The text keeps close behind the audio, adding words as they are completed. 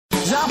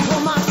I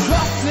put my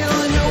trust in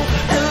you,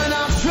 and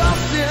I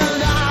trust in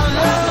our love.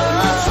 I put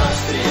my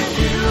trust in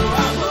you,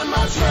 I put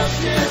my trust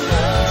in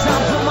love. I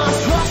put my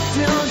trust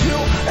in you,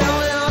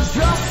 and I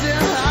trust in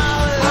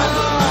our love. I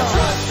put my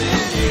trust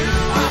in you,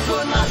 I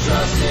put my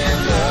trust in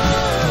love.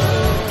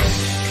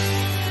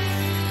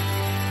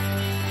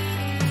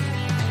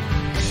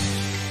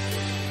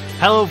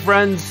 Hello,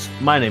 friends.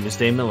 My name is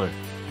Dave Miller.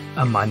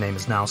 And my name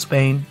is Niall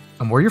Spain,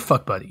 and we're your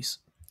fuck buddies.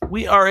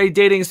 We are a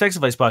dating and sex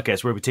advice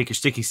podcast where we take your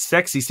sticky,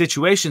 sexy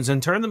situations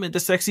and turn them into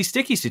sexy,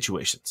 sticky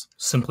situations.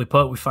 Simply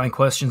put, we find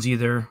questions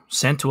either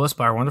sent to us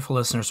by our wonderful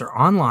listeners or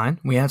online.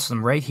 We answer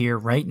them right here,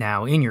 right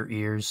now, in your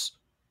ears,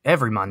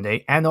 every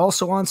Monday, and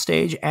also on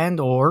stage and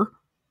or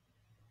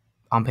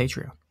on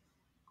Patreon.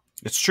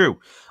 It's true.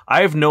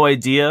 I have no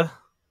idea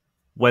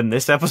when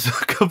this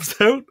episode comes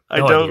out. I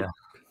don't. Idea.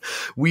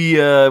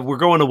 We're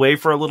going away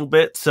for a little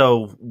bit,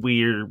 so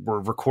we're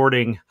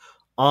recording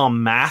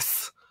en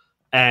masse.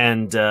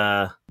 And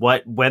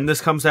when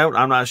this comes out,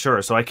 I'm not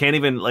sure. So I can't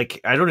even,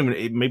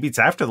 maybe it's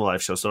after the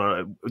live show.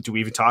 So do we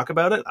even talk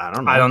about it? I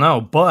don't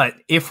know. But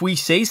if we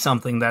say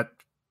something that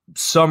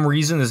some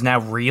reason is now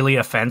really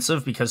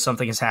offensive because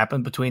something has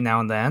happened between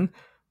now and then,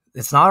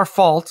 it's not our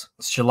fault.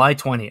 It's July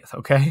 20th,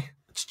 okay?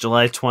 It's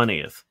July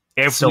 20th.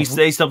 If we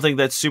say something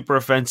that's super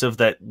offensive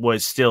that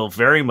was still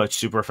very much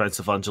super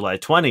offensive on July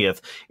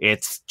 20th,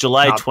 it's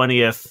July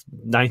 20th,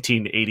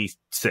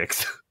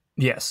 1986.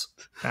 Yes.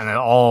 And it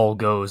all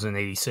goes in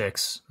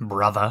 86,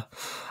 brother.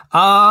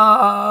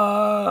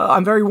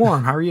 I'm very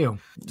warm. How are you?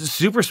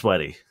 Super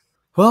sweaty.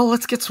 Well,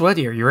 let's get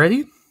sweatier. You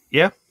ready?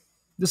 Yeah.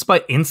 This is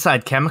by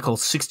Inside Chemical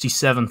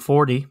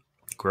 6740.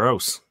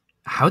 Gross.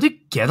 How to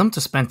get him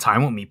to spend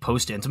time with me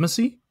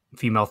post-intimacy?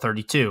 Female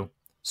 32.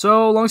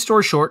 So, long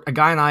story short, a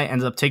guy and I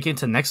ended up taking it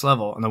to the next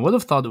level, and I would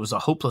have thought it was a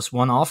hopeless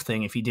one-off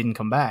thing if he didn't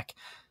come back.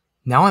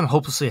 Now I'm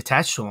hopelessly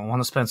attached to him and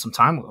want to spend some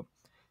time with him.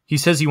 He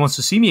says he wants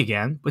to see me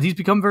again, but he's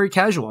become very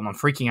casual and I'm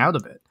freaking out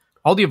a bit.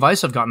 All the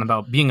advice I've gotten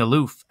about being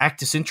aloof, act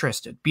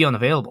disinterested, be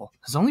unavailable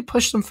has only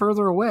pushed him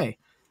further away.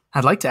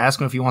 I'd like to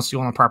ask him if he wants to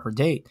go on a proper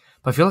date,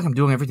 but I feel like I'm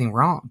doing everything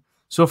wrong.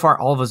 So far,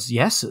 all of his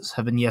yeses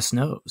have been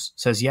yes-nos.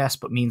 Says yes,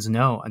 but means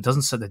no, and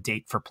doesn't set a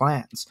date for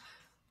plans.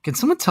 Can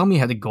someone tell me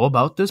how to go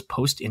about this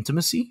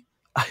post-intimacy?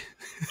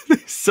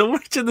 There's so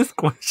much in this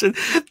question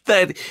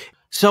that...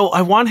 So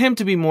I want him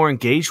to be more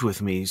engaged with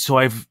me, so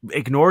I've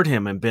ignored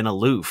him and been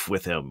aloof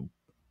with him.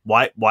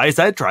 Why is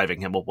that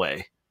driving him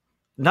away?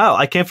 No,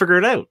 I can't figure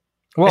it out.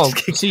 Well, I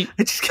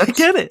just can't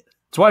get it.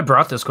 That's why I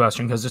brought this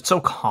question, because it's so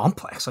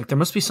complex. Like, there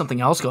must be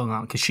something else going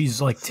on, because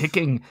she's, like,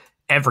 ticking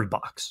every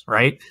box,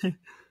 right?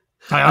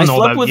 I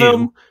slept with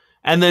him,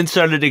 and then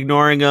started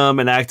ignoring him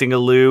and acting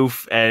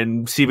aloof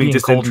and seeming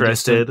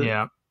disinterested.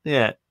 Yeah.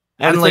 Yeah.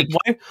 And it's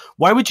like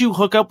why would you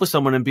hook up with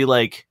someone and be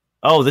like,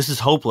 oh, this is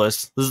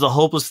hopeless. This is a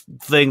hopeless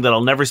thing that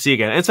I'll never see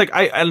again. And it's like,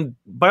 and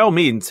by all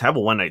means, have a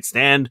one-night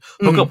stand,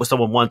 hook up with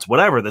someone once,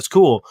 whatever, that's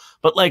cool.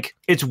 But, like,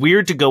 it's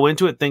weird to go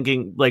into it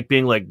thinking, like,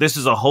 being like, this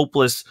is a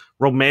hopeless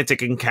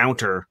romantic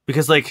encounter.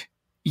 Because, like,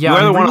 you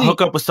either want to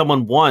hook up with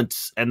someone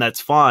once, and that's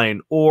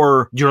fine,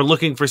 or you're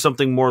looking for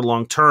something more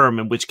long-term,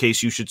 in which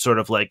case you should sort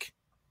of, like,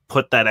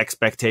 put that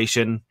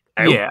expectation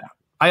out. Yeah.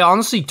 I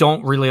honestly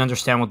don't really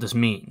understand what this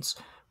means.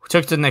 We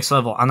took it to the next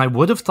level, and I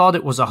would have thought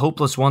it was a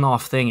hopeless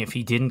one-off thing if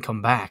he didn't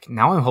come back.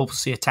 Now I'm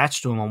hopelessly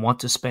attached to him and want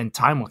to spend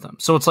time with him.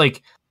 So it's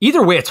like,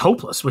 either way, it's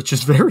hopeless, which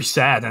is very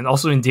sad and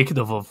also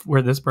indicative of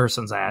where this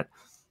person's at.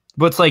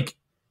 But it's like,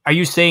 are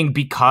you saying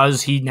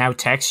because he now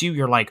texts you,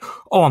 you're like,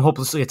 oh, I'm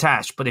hopelessly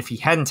attached? But if he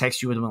hadn't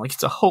texted you, it would have been like,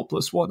 it's a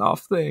hopeless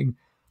one-off thing.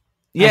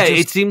 Yeah,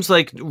 it seems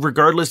like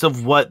regardless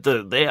of what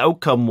the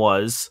outcome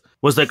was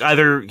like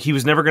either he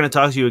was never going to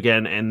talk to you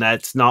again, and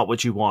that's not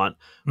what you want,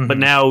 but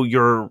now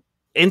you're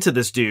into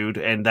this dude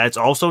and that's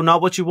also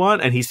not what you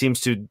want, and he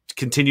seems to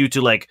continue to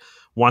like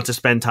want to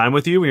spend time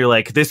with you, and you're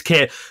like, this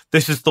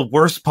is the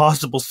worst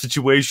possible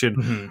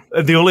situation.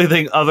 The only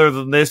thing other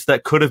than this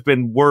that could have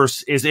been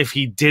worse is if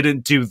he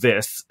didn't do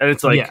this. And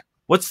it's like,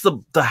 what's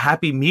the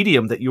happy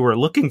medium that you were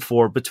looking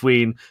for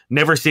between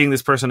never seeing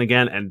this person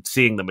again and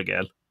seeing them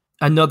again?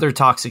 Another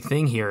toxic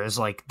thing here is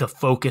like the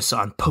focus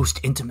on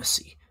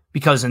post-intimacy,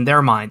 because in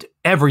their mind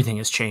everything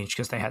has changed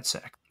because they had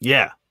sex.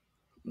 Yeah,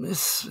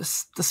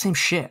 it's the same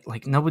shit.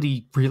 Like,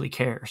 nobody really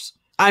cares.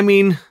 I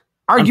mean,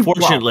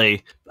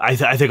 unfortunately, I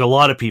think a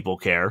lot of people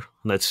care.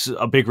 That's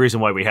a big reason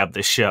why we have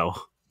this show.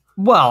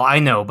 Well, I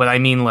know, but I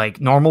mean, like,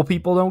 normal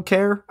people don't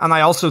care. And I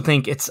also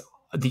think it's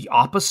the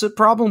opposite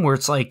problem, where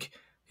it's like,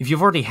 if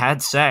you've already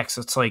had sex,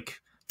 it's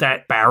like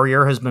that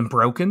barrier has been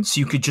broken.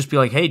 So you could just be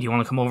like, hey, do you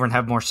want to come over and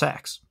have more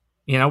sex?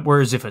 You know,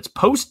 whereas if it's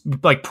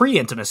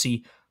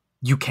pre-intimacy,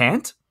 you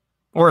can't.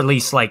 Or at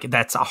least, like,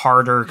 that's a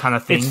harder kind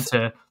of thing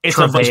to It's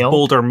travail. a much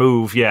bolder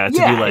move, to be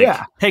like,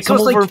 hey, come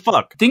over and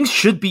fuck. Things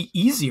should be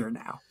easier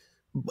now.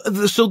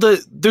 So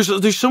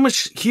there's so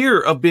much here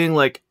of being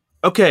like,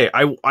 okay,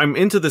 I'm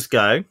into this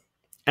guy,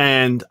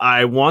 and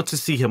I want to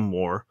see him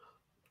more,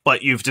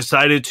 but you've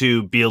decided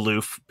to be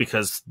aloof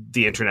because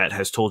the internet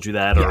has told you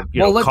that, or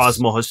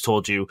Cosmo has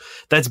told you.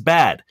 That's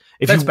bad.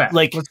 That's bad.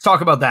 Like, let's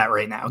talk about that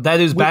right now.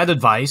 That is bad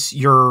advice.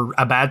 You're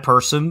a bad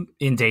person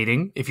in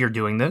dating if you're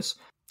doing this.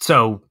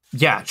 So,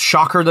 yeah,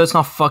 shocker that's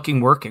not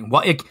fucking working.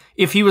 Well,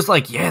 if he was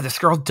like, yeah, this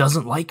girl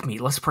doesn't like me,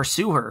 let's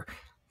pursue her,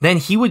 then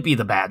he would be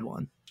the bad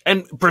one.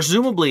 And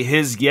presumably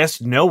his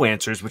yes/no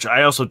answers, which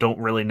I also don't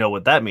really know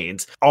what that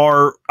means,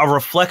 are a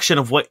reflection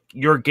of what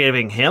you're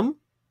giving him.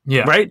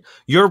 Yeah. Right?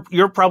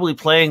 You're probably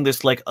playing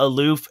this like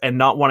aloof and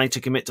not wanting to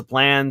commit to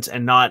plans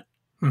and not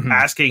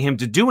asking him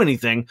to do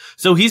anything.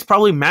 So he's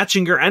probably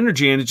matching your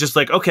energy, and it's just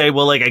like, okay,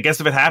 well, like, I guess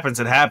if it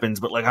happens, it happens.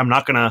 But like, I'm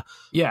not gonna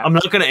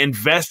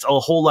invest a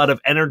whole lot of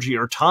energy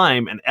or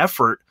time and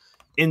effort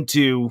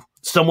into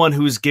someone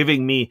who's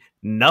giving me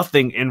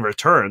nothing in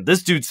return.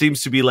 This dude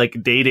seems to be like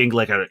dating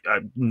like a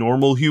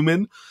normal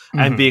human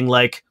and being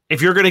like,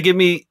 if you're gonna give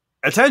me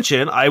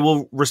attention, I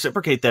will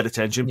reciprocate that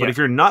attention. But if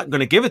you're not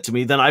going to give it to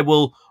me, then I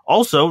will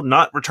also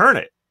not return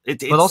it.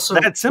 It's also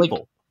that simple.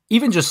 Like,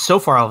 even just so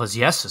far, all of his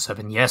yeses have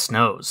been yes,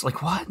 nos.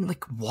 Like, what?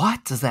 Like,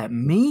 what does that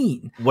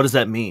mean? What does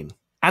that mean?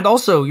 And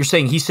also, you're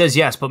saying he says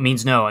yes, but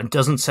means no, and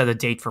doesn't set a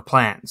date for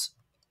plans.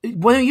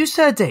 When you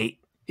set a date,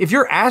 if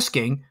you're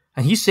asking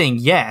and he's saying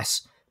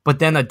yes, but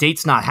then a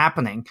date's not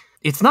happening,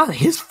 it's not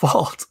his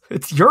fault.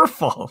 It's your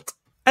fault.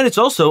 And it's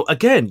also,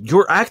 again,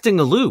 you're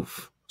acting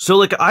aloof. So,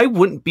 like, I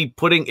wouldn't be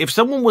putting... If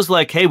someone was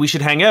like, hey, we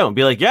should hang out, and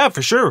be like, yeah,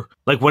 for sure.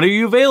 Like, when are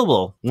you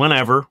available?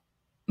 Whenever.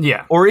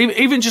 Yeah. Or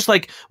even just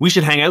like, we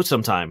should hang out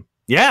sometime.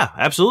 Yeah,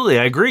 absolutely.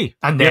 I agree.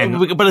 And then...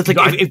 Yeah, but it's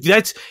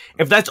like,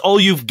 if that's all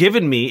you've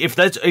given me,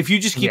 if you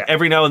just keep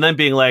every now and then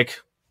being like,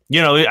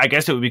 you know, I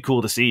guess it would be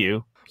cool to see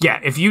you.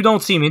 Yeah, if you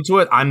don't seem into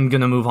it, I'm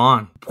going to move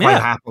on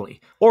quite happily.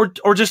 Or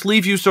just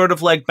leave you sort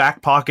of like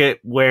back pocket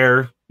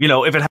where... You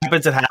know, if it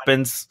happens, it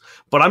happens.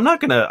 But I'm not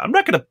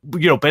gonna,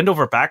 you know, bend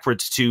over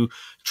backwards to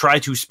try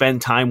to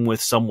spend time with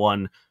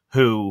someone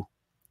who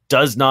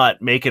does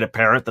not make it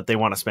apparent that they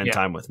want to spend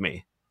time with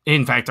me.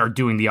 In fact, are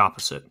doing the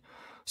opposite.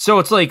 So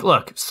it's like,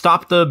 look,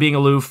 stop the being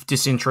aloof,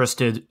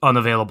 disinterested,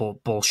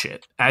 unavailable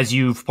bullshit. As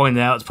you've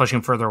pointed out, it's pushing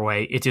him further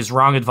away. It is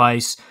wrong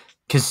advice,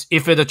 because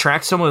if it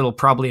attracts someone, it'll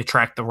probably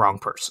attract the wrong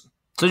person.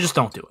 So just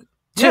don't do it.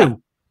 Yeah.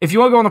 2, if you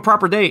want to go on a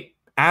proper date,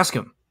 ask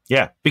him.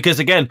 Yeah, because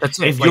again,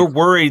 if you're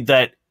worried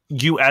that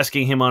you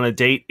asking him on a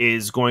date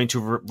is going to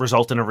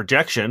result in a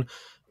rejection,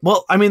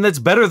 well, I mean, that's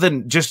better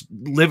than just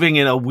living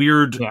in a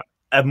weird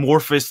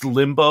amorphous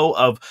limbo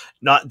of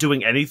not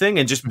doing anything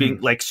and just being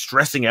like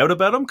stressing out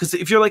about him. Because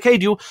if you're like, hey,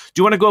 do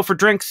you want to go for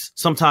drinks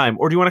sometime,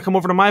 or do you want to come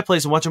over to my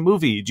place and watch a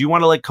movie? Do you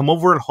want to like come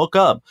over and hook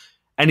up?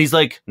 And he's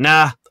like,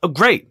 nah. Oh,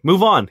 great,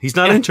 move on. He's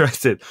not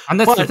interested. And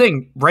that's the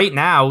thing. Right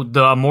now,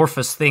 the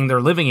amorphous thing they're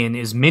living in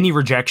is mini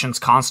rejections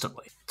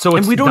constantly. So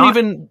it's we don't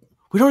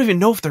even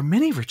know if they're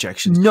mini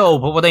rejections. No,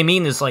 but what I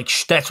mean is like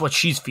that's what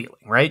she's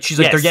feeling, right? She's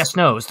like, they're yes,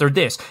 nos, they're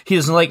this. He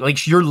doesn't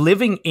like you're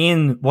living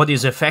in what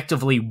is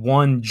effectively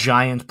one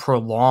giant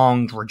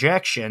prolonged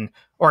rejection,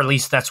 or at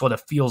least that's what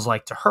it feels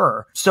like to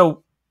her.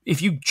 So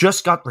if you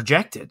just got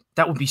rejected,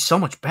 that would be so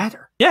much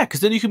better. Yeah,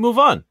 because then you can move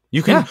on.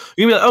 You can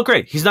be like, oh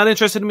great, he's not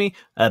interested in me.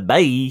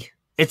 Bye.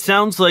 It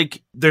sounds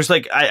like there's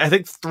like, I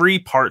think 3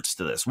 parts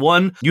to this.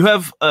 1, you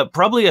have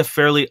probably a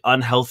fairly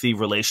unhealthy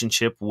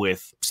relationship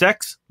with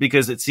sex,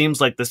 because it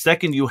seems like the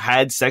second you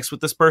had sex with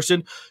this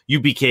person, you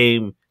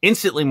became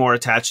instantly more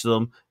attached to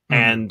them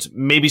and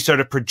maybe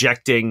started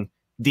projecting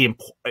the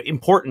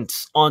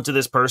importance onto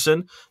this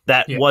person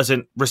that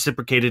wasn't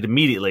reciprocated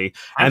immediately.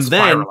 And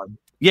then,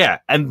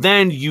 and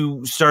then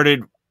you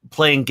started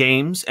playing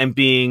games and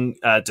being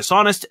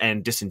dishonest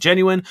and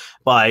disingenuous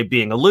by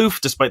being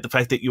aloof, despite the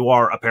fact that you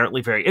are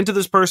apparently very into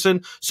this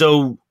person.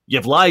 So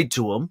you've lied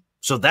to him.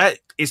 So that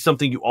is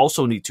something you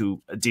also need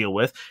to deal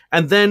with.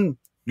 And then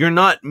you're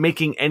not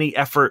making any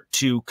effort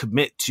to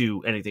commit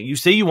to anything. You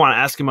say you want to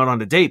ask him out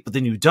on a date, but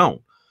then you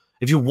don't.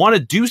 If you want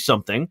to do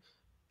something,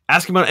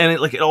 ask him out. And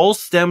it all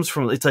stems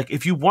from, it's like,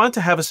 if you want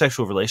to have a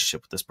sexual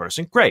relationship with this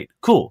person, great,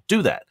 cool,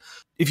 do that.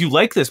 If you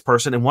like this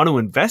person and want to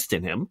invest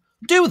in him,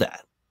 do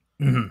that.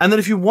 And then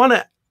if you want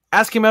to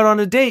ask him out on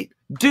a date,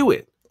 do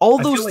it. All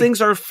those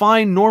things are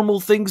fine, normal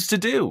things to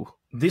do.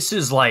 This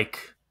is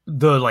like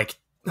the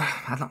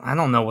I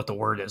don't know what the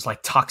word is, like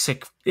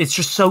toxic. It's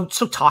just so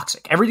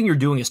toxic. Everything you're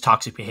doing is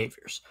toxic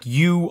behaviors.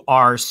 You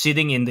are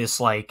sitting in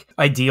this like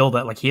ideal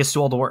that like he has to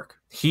do all the work.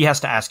 He has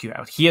to ask you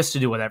out. He has to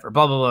do whatever,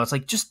 blah, blah, blah. It's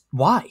like, just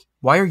why?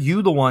 Why are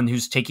you the one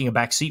who's taking a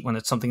back seat when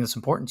it's something that's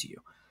important to you?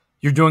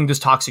 You're doing this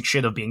toxic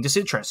shit of being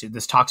disinterested,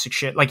 this toxic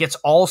shit. Like, it's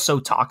all so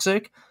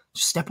toxic.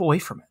 Just step away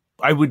from it.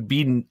 I would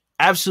be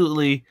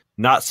absolutely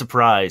not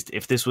surprised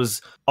if this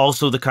was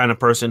also the kind of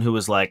person who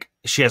was like,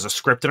 she has a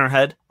script in her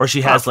head, or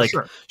she has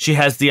she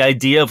has the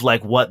idea of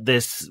like what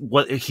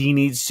he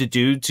needs to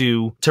do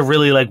to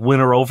really like win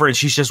her over, and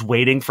she's just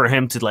waiting for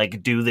him to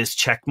like do this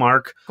check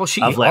mark. Well,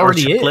 she of, like,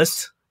 already checklist.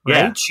 Is, right?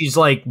 Yeah, she's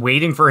like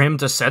waiting for him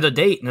to set a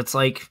date, and it's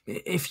like,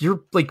 if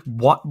you're like,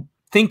 what?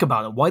 Think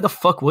about it. Why the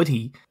fuck would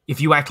he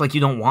if you act like you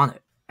don't want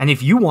it? And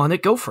if you want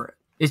it, go for it.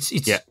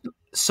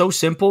 It's so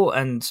simple,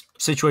 and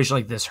situation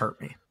like this hurt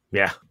me.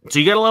 Yeah. So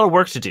you got a lot of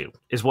work to do,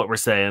 is what we're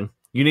saying.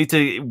 You need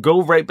to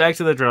go right back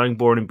to the drawing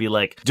board and be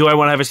like, do I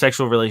want to have a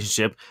sexual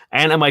relationship?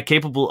 And am I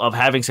capable of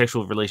having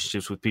sexual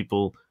relationships with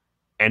people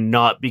and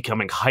not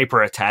becoming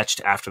hyper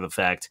attached after the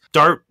fact?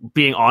 Start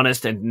being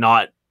honest and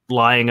not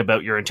lying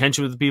about your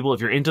intention with the people.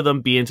 If you're into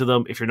them, be into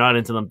them. If you're not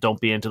into them,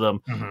 don't be into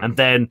them. And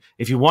then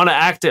if you want to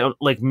act out,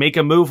 like make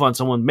a move on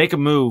someone, make a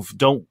move.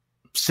 Don't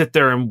sit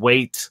there and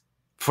wait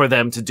for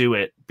them to do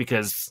it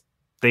because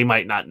they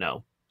might not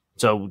know.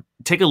 So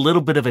take a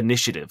little bit of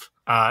initiative.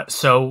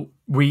 So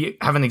we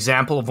have an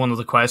example of one of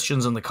the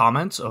questions in the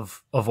comments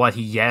of what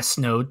he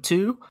yes-noed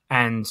to.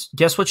 And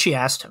guess what she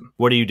asked him?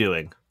 What are you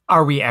doing?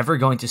 Are we ever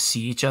going to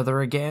see each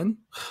other again?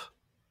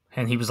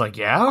 And he was like,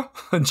 yeah.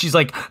 And she's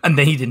like, and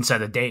then he didn't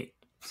set a date.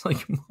 It's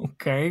like,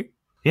 okay.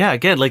 Yeah,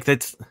 again, like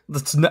that's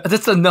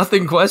a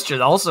nothing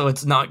question. Also,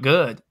 it's not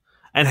good.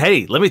 And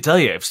hey, let me tell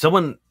you, if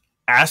someone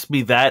asked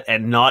me that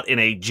and not in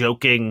a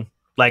joking,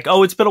 like,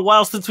 oh, it's been a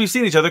while since we've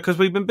seen each other because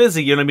we've been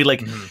busy. You know what I mean?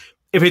 Like,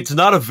 if it's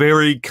not a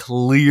very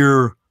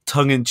clear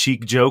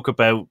tongue-in-cheek joke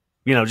about,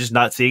 you know, just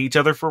not seeing each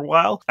other for a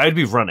while, I'd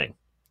be running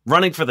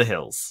for the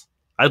hills.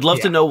 I'd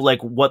love to know,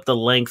 like, what the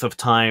length of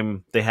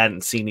time they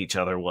hadn't seen each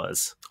other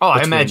was. Oh,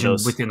 I imagine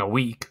within a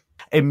week.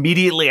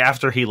 Immediately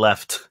after he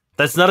left.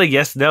 That's not a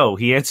yes-no.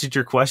 He answered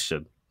your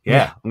question.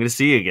 Yeah, I'm going to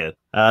see you again.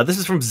 This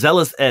is from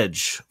Zealous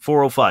Edge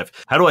 405.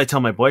 How do I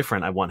tell my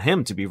boyfriend I want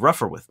him to be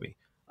rougher with me?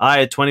 I,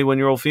 a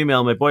 21-year-old female,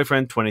 and my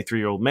boyfriend,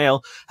 23-year-old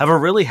male, have a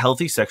really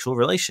healthy sexual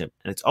relationship,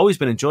 and it's always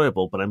been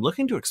enjoyable, but I'm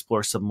looking to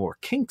explore some more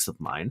kinks of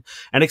mine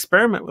and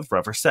experiment with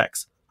rougher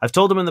sex. I've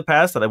told him in the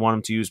past that I want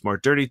him to use more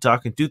dirty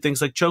talk and do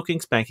things like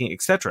choking, spanking,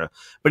 etc.,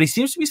 but he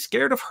seems to be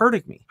scared of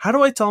hurting me. How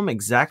do I tell him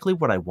exactly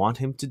what I want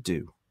him to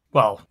do?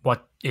 Well,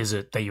 what is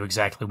it that you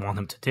exactly want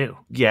him to do?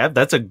 Yeah,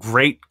 that's a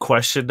great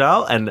question,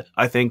 Dal, and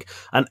I think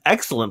an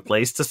excellent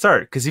place to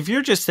start. Because if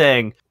you're just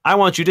saying, I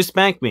want you to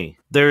spank me,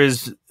 there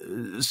is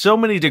so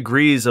many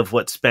degrees of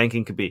what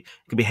spanking could be.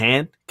 It could be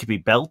hand, it could be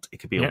belt, it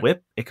could be a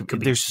whip, it could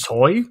be a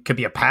toy, could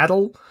be a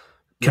paddle,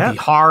 could be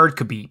hard,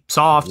 could be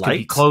soft, light. Could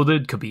be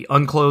clothed, could be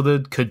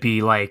unclothed, could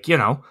be like, you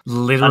know,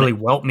 literally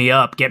welt me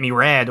up, get me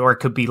red, or it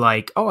could be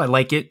like, oh, I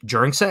like it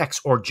during sex,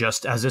 or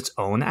just as its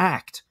own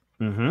act.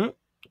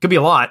 Could be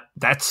a lot.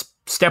 That's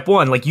step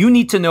one. Like, you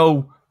need to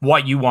know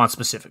what you want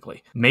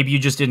specifically. Maybe you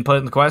just didn't put it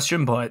in the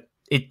question, but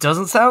it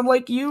doesn't sound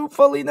like you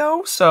fully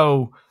know.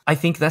 So I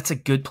think that's a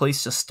good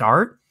place to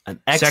start. An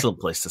excellent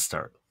place to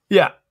start.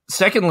 Yeah.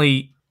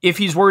 Secondly, if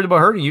he's worried about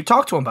hurting you,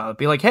 talk to him about it.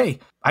 Be like, hey,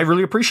 I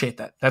really appreciate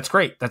that. That's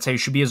great. That's how you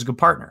should be as a good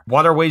partner.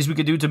 What are ways we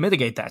could do to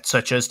mitigate that?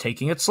 Such as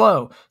taking it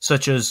slow,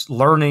 such as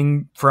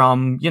learning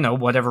from, you know,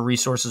 whatever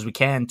resources we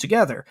can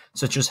together,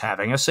 such as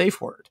having a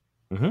safe word.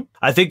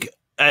 I think,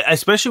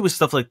 especially with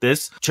stuff like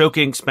this,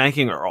 choking,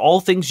 spanking are all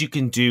things you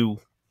can do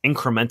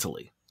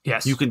incrementally.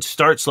 Yes. You can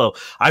start slow.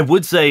 I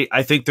would say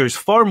I think there's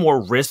far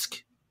more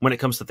risk when it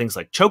comes to things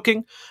like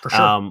choking. For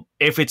sure.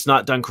 If it's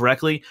not done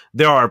correctly,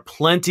 there are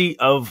plenty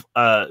of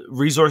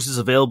resources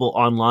available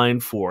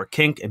online for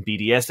kink and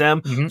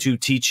BDSM to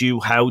teach you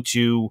how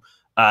to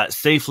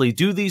safely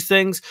do these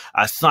things,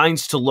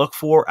 signs to look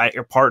for at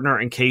your partner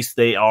in case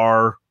they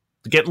are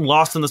getting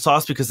lost in the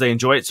sauce because they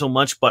enjoy it so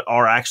much, but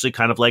are actually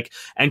kind of like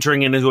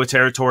entering into a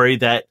territory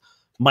that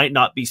might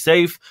not be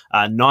safe.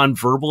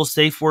 Non-verbal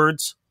safe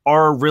words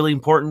are really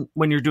important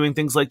when you're doing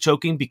things like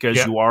choking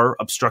because you are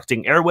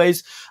obstructing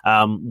airways.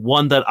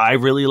 One that I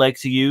really like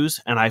to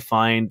use and I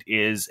find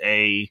is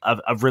a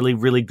really,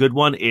 really good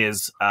one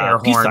is air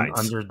peace horn signs.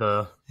 under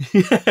the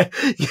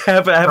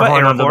have an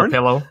air under horn. the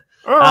pillow.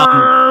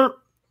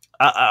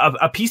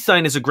 A peace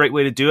sign is a great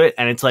way to do it,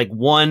 and it's like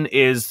one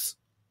is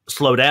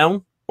slow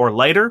down or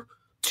lighter,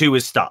 two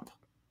is stop.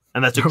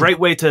 And that's a great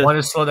way to... One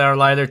is slow down or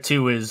lighter,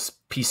 two is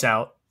peace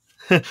out.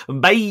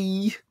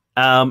 Bye!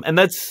 And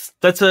that's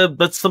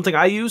something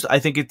I use. I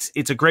think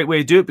it's a great way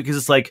to do it because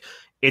it's like,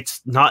 it's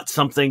not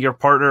something your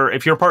partner...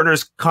 If your partner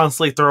is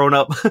constantly throwing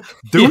up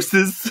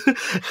deuces,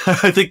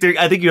 I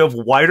think you have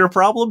wider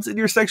problems in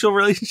your sexual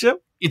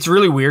relationship. It's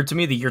really weird to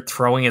me that you're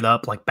throwing it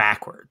up like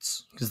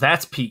backwards because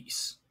that's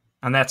peace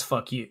and that's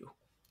fuck you.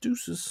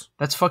 Deuces.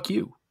 That's fuck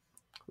you.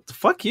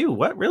 Fuck you.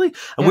 What, really?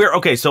 Yeah. We're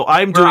okay. So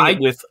I'm doing it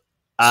with.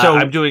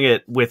 I'm doing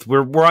it with.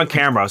 We're on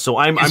camera. So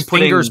I'm putting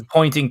fingers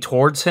pointing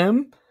towards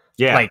him.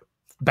 Yeah, like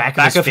back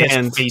of his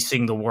fist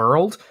facing the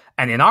world.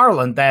 And in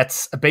Ireland,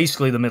 that's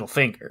basically the middle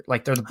finger.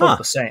 Like they're both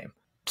the same.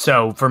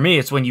 So for me,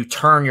 it's when you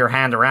turn your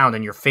hand around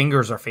and your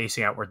fingers are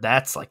facing outward.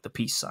 That's like the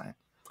peace sign.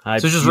 So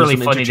it's just really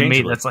funny to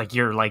me. That's like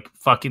you're like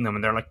fucking them,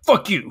 and they're like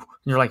fuck you. And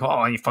you're like,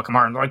 oh, and you fuck them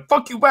hard, and they're like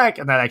fuck you back,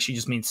 and that actually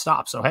just means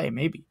stop. So hey,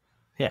 maybe.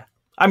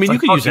 I mean, you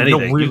can use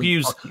anything.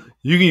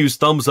 You can use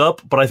thumbs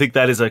up, but I think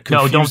that is a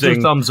confusing... No, don't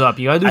do thumbs up.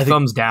 You gotta do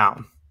thumbs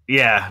down.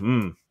 Yeah,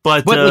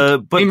 But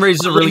Tim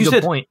raises a really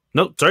good point.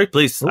 No, sorry,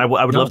 please. I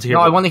would love to hear.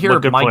 No, I want to hear my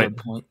good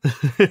point.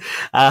 The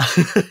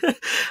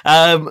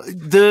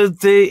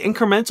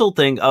incremental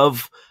thing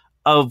of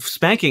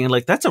spanking, and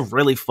like that's a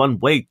really fun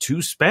way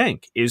to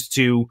spank, is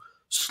to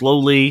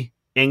slowly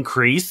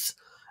increase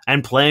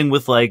and playing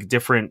with like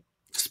different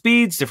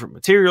speeds, different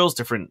materials,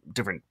 different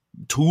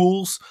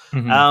tools,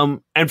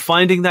 and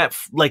finding that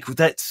like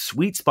that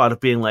sweet spot of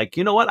being like,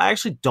 you know what, I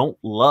actually don't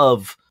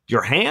love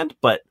your hand,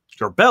 but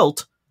your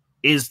belt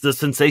is the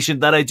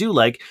sensation that I do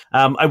like.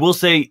 I will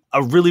say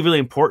a really, really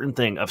important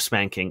thing of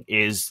spanking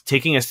is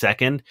taking a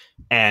second.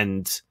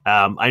 And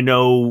I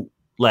know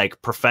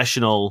like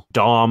professional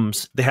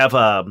doms, they have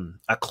a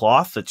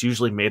cloth that's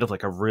usually made of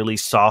like a really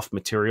soft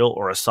material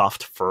or a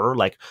soft fur,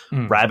 like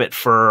rabbit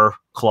fur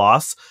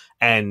cloths,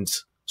 and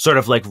sort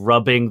of like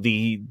rubbing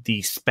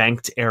the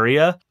spanked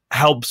area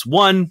helps,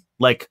 one,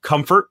 like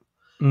comfort,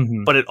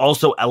 but it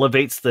also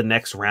elevates the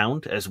next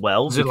round as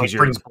well. Because it like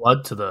brings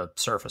blood to the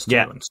surface too,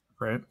 and stuff,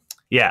 right?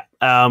 Yeah.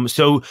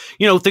 So,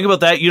 you know, think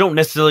about that. You don't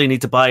necessarily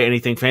need to buy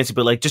anything fancy,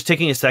 but like just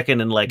taking a second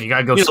and like, you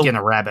gotta go skin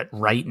a rabbit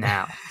right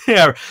now.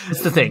 Yeah.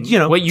 That's the thing. You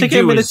know, what you taking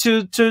do a minute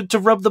is to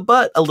rub the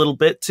butt a little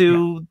bit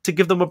to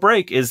give them a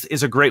break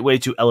is a great way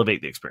to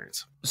elevate the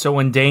experience. So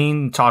when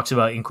Dane talks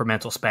about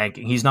incremental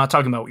spanking, he's not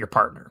talking about your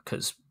partner,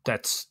 because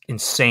that's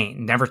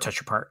insane. Never touch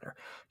your partner.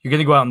 You're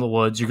going to go out in the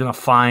woods. You're going to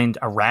find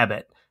a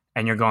rabbit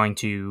and you're going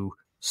to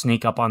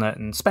sneak up on it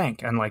and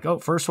spank. And like, oh,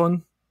 first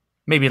one,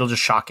 maybe it'll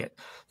just shock it.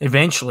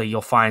 Eventually,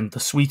 you'll find the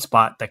sweet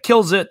spot that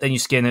kills it. Then you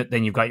skin it.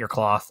 Then you've got your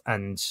cloth.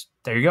 And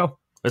there you go.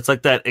 It's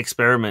like that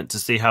experiment to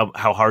see how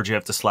hard you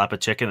have to slap a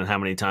chicken and how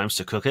many times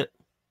to cook it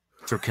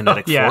through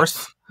kinetic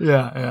force.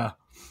 Yeah.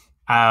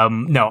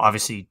 No,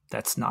 obviously,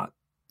 that's not.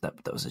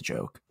 That was a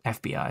joke.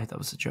 FBI, that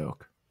was a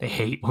joke. They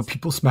hate when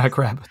people smack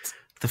rabbits.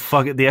 The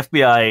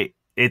FBI,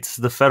 it's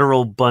the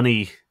federal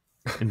bunny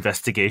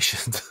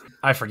investigation.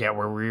 I forget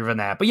where we're even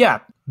at. But yeah,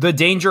 the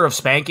danger of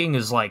spanking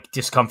is like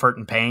discomfort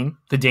and pain.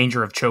 The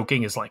danger of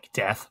choking is like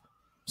death.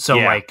 So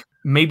like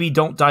maybe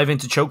don't dive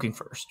into choking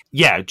first.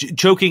 Yeah,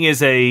 choking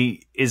is a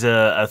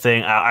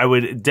thing. I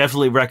would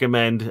definitely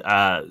recommend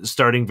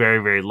starting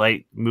very, very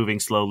light, moving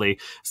slowly.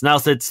 As Niall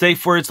said,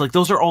 safe words, like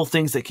those are all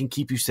things that can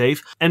keep you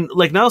safe. And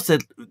like Niall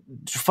said,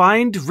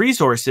 find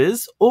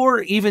resources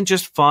or even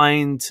just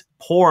find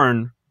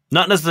porn.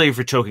 Not necessarily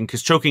for choking,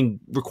 because choking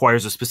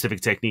requires a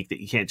specific technique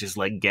that you can't just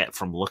like get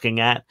from looking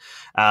at.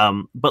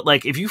 But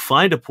like if you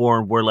find a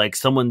porn where like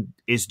someone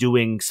is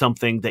doing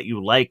something that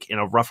you like in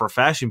a rougher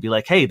fashion, be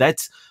like, hey,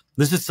 this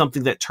is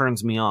something that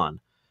turns me on.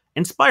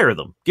 Inspire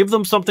them. Give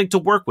them something to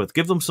work with.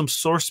 Give them some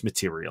source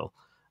material.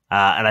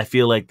 And I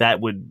feel like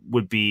that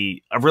would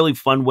be a really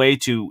fun way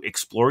to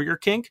explore your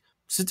kink.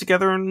 Sit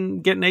together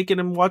and get naked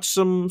and watch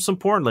some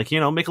porn. Like, you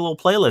know, make a little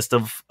playlist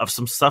of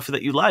some stuff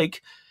that you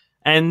like.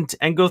 And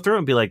go through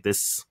and be like,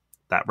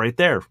 that right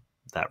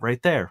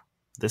there,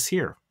 this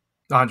here.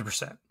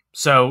 100%.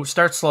 So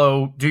start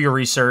slow, do your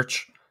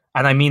research.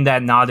 And I mean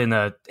that not in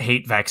a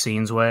hate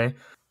vaccines way.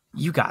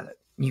 You got it.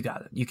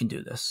 You can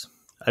do this.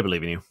 I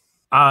believe in you.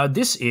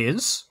 This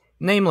is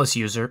nameless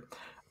user.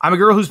 I'm a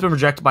girl who's been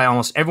rejected by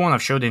almost everyone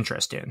I've showed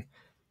interest in.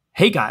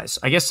 Hey guys,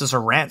 I guess this is a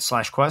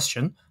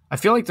rant/question. I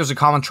feel like there's a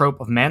common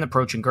trope of men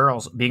approaching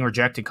girls being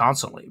rejected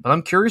constantly, but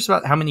I'm curious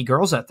about how many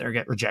girls out there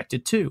get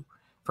rejected too.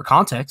 For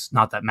context,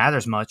 not that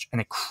matters much, and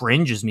it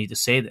cringes me to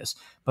say this,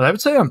 but I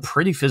would say I'm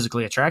pretty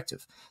physically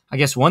attractive. I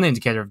guess one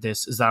indicator of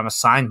this is that I'm a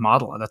signed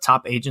model at a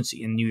top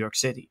agency in New York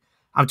City.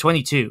 I'm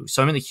 22,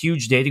 so I'm in a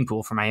huge dating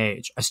pool for my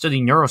age. I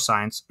study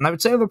neuroscience, and I would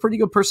say I have a pretty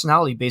good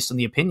personality based on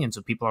the opinions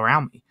of people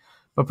around me.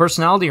 But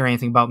personality or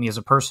anything about me as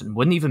a person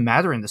wouldn't even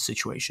matter in this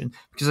situation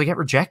because I get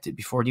rejected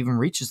before it even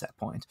reaches that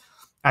point.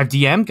 I've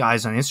DM'd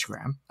guys on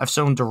Instagram. I've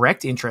shown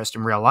direct interest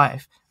in real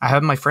life. I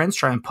have my friends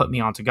try and put me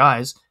onto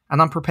guys,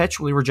 and I'm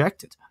perpetually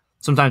rejected.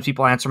 Sometimes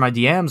people answer my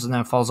DMs and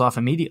then it falls off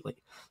immediately.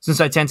 Since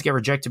I tend to get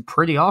rejected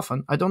pretty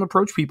often, I don't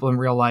approach people in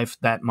real life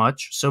that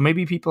much, so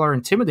maybe people are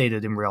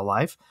intimidated in real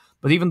life,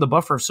 but even the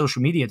buffer of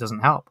social media doesn't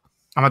help.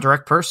 I'm a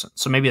direct person,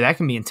 so maybe that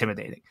can be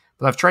intimidating,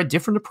 but I've tried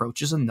different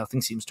approaches and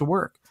nothing seems to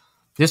work.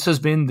 This has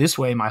been this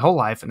way my whole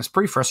life, and it's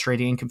pretty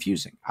frustrating and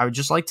confusing. I would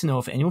just like to know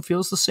if anyone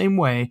feels the same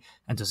way,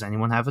 and does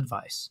anyone have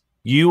advice?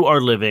 You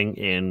are living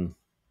in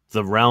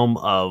the realm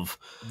of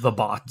the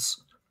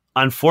bots.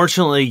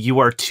 Unfortunately, you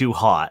are too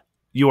hot.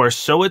 You are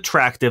so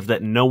attractive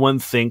that no one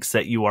thinks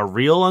that you are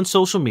real on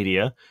social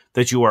media,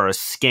 that you are a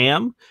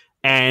scam,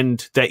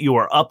 and that you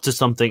are up to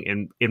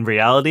something in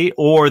reality,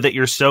 or that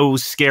you're so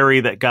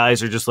scary that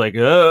guys are just like,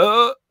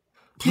 please,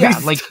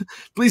 yeah, like,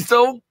 please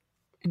don't.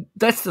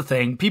 That's the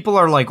thing. People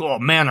are like, oh,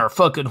 men are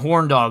fucking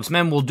horn dogs.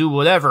 Men will do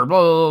whatever,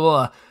 blah, blah,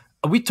 blah,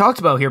 blah. We talked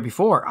about here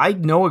before. I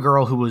know a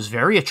girl who was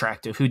very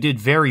attractive, who did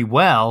very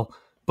well,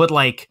 but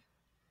like,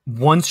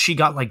 once she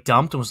got like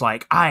dumped and was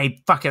like,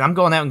 I'm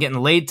going out and getting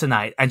laid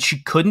tonight. And she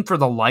couldn't for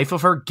the life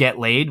of her get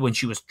laid when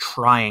she was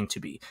trying to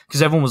be.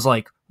 Because everyone was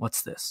like,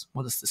 what's this?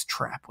 What is this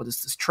trap? What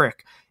is this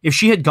trick? If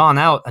she had gone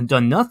out and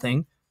done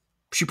nothing,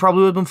 she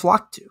probably would have been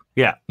flocked to.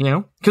 Yeah. You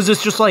know? Because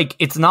it's just like,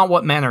 it's not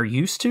what men are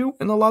used to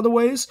in a lot of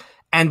ways.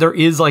 And there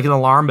is like an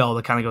alarm bell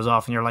that kind of goes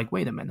off and you're like,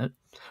 wait a minute.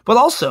 But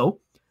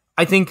also,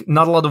 I think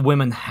not a lot of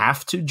women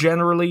have to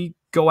generally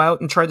go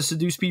out and try to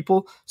seduce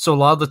people. So a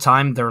lot of the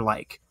time they're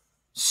like,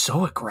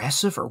 so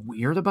aggressive or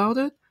weird about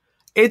it.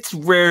 it's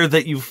rare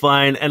that you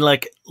find, and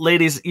like,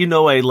 ladies, you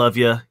know I love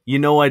you. You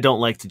know I don't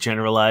like to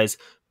generalize,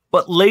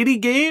 but lady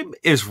game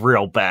is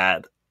real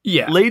bad.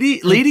 Yeah.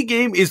 Lady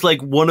game is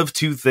like one of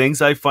two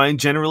things I find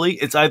generally.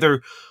 It's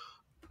either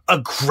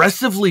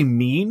aggressively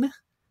mean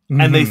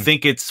and they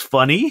think it's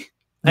funny.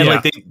 And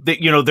like they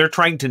you know, they're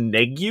trying to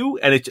neg you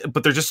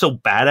but they're just so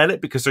bad at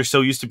it because they're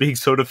so used to being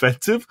so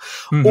defensive,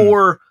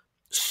 or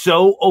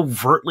so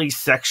overtly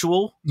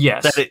sexual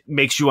that it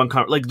makes you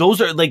uncomfortable. Like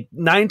those are like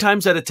 9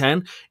 times out of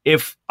 10,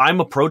 if I'm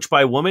approached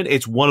by a woman,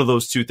 it's one of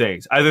those two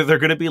things. Either they're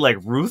going to be like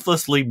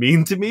ruthlessly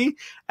mean to me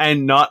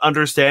and not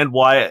understand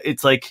why.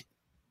 It's like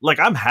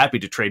I'm happy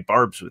to trade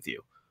barbs with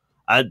you.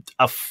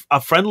 A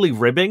friendly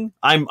ribbing,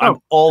 I'm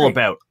all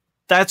about.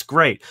 That's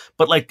great.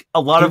 But like a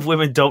lot of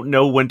women don't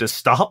know when to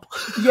stop.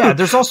 Yeah,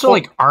 there's also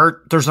like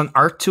art. There's an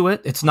art to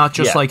it. It's not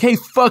just like, hey,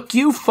 fuck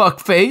you,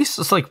 fuck face.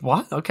 It's like,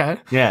 what? Okay.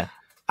 Yeah.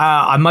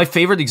 My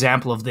favorite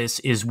example of this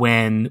is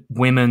when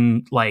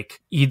women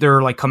like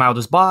either like come out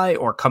as bi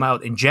or come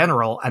out in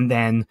general and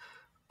then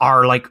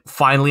are like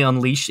finally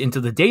unleashed into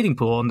the dating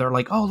pool and they're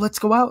like, oh, let's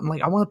go out and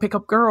like I want to pick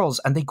up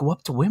girls, and they go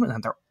up to women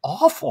and they're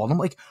awful. And I'm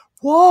like,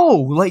 whoa,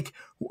 like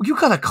you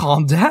gotta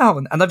calm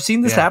down. And I've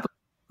seen this happen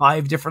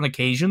 5 different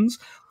occasions,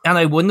 and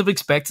I wouldn't have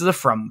expected it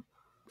from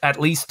at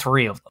least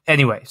 3 of them.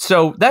 Anyway,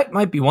 so that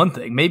might be one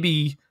thing.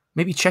 Maybe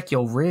check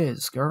your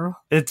riz,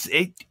 girl.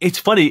 It's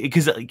funny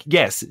because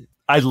yes,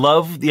 I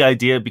love the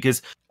idea,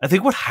 because I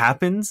think what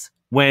happens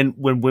when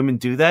women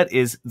do that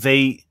is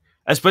they,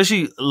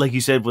 especially like you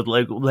said with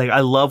like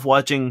I love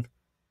watching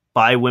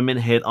bi women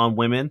hit on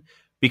women,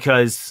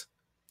 because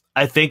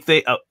I think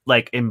they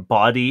like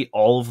embody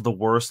all of the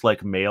worst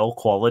like male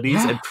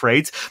qualities and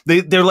traits.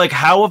 They're like,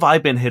 how have I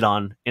been hit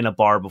on in a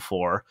bar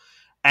before?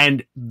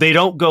 And they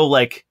don't go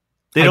like,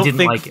 they don't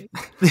think like it.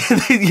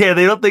 Yeah,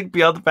 they don't think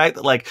beyond the fact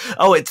that like,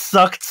 oh, it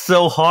sucked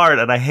so hard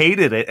and I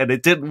hated it and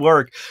it didn't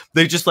work.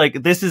 They're just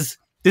like, this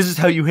is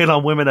how you hit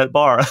on women at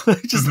bar.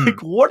 Just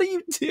like, what are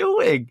you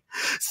doing?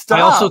 Stop.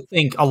 I also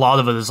think a lot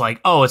of it is like,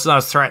 oh, it's not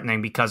as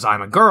threatening because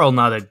I'm a girl,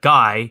 not a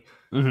guy.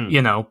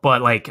 You know,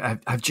 but like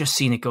I've just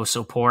seen it go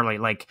so poorly.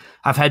 Like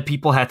I've had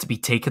people had to be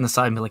taken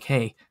aside and be like,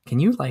 "Hey,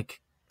 can you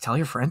like tell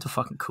your friend to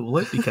fucking cool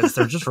it?" Because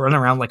they're just running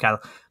around like a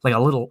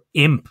little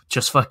imp,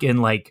 just fucking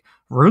like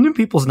ruining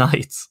people's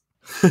nights.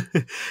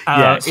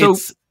 So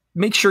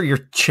make sure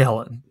you're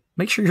chilling.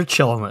 Make sure you're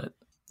chilling it.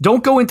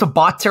 Don't go into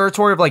bot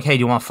territory of like, "Hey,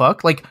 do you want to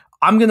fuck?" Like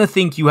I'm gonna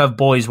think you have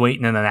boys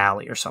waiting in an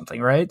alley or something,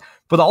 right?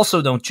 But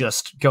also don't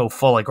just go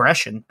full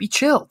aggression. Be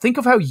chill. Think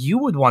of how you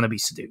would want to be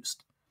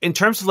seduced. In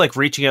terms of like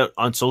reaching out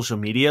on social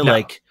media,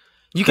 like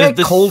you can't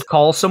cold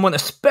call someone,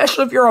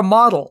 especially if you're a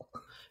model.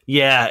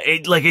 Yeah,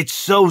 it's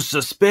so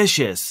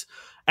suspicious.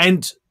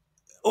 And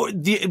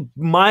if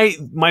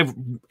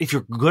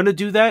you're gonna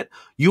do that,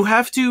 you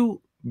have to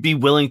be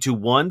willing to,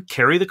 one,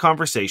 carry the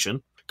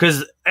conversation,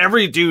 because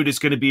every dude is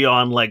going to be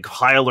on like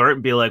high alert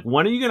and be like,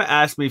 when are you going to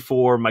ask me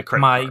for my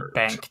credit card?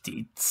 Bank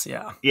deeds?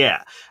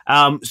 Yeah.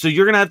 So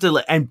you're gonna have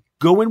to and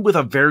go in with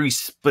a very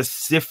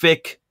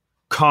specific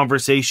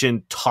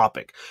conversation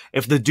topic.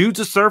 If the dude's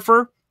a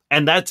surfer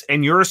and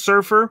you're a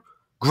surfer,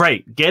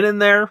 great, get in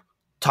there,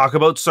 talk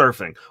about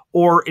surfing.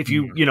 Or if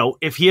you know,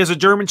 if he has a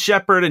German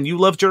Shepherd and you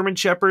love German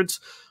Shepherds,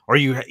 or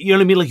you know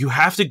what I mean, like you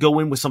have to go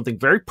in with something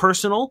very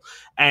personal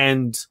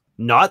and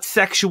not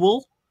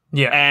sexual,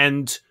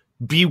 and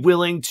be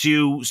willing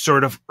to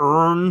sort of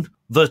earn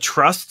the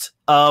trust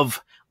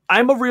of,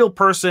 I'm a real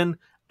person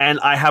and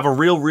I have a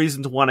real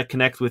reason to want to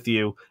connect with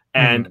you.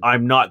 And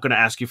I'm not going to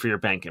ask you for your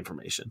bank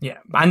information. Yeah.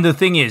 And the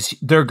thing is,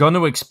 they're going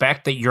to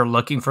expect that you're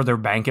looking for their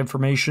bank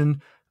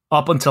information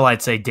up until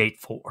I'd say date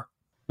 4.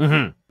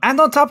 And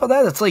on top of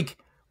that, it's like,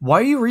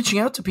 why are you reaching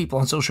out to people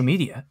on social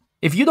media?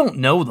 If you don't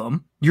know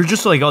them, you're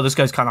just like, oh, this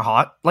guy's kind of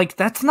hot. Like,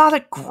 that's not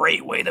a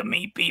great way to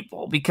meet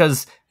people,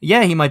 because,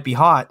 yeah, he might be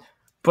hot.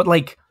 But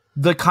like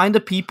the kind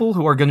of people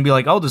who are going to be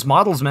like, oh, this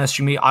model's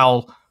messaging me,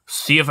 I'll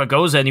see if it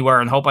goes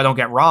anywhere and hope I don't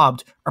get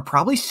robbed, are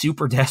probably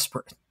super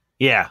desperate.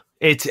 Yeah.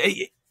 It's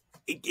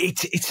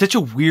such a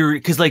weird,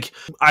 because like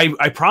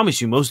I promise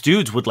you, most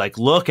dudes would like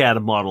look at a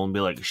model and be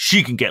like,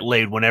 she can get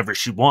laid whenever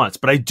she wants.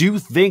 But I do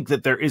think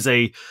that there's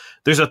a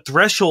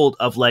threshold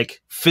of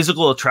like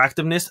physical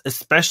attractiveness,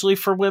 especially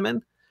for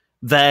women,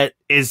 that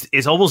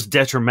is almost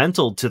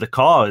detrimental to the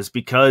cause,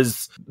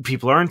 because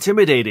people are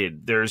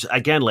intimidated. There's,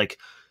 again, like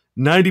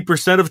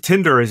 90% of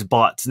Tinder is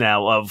bots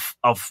now of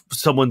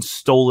someone's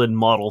stolen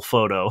model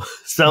photo.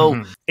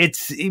 So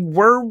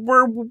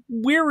we're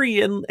weary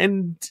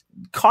and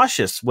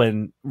cautious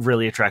when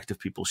really attractive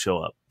people show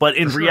up. But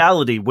in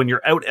reality, when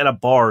you're out at a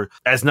bar,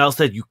 as Niall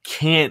said, you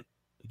can't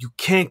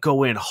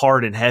go in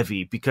hard and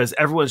heavy, because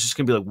everyone's just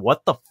gonna be like,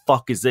 what the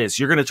fuck is this?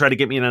 You're gonna try to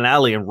get me in an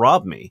alley and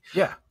rob me.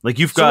 Yeah. Like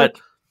you've got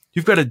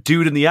a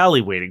dude in the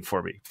alley waiting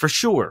for me, for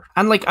sure.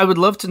 And like, I would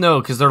love to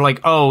know, because they're like,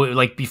 oh,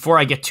 like before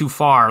I get too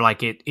far,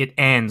 like it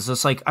ends.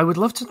 It's like, I would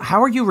love to,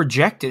 how are you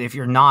rejected if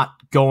you're not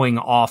going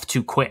off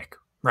too quick,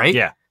 right?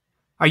 Yeah.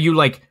 Are you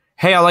like,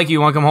 hey, I like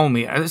you, want to come home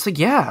with me? It's like,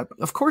 yeah,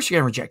 of course you're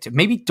getting rejected.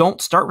 Maybe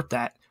don't start with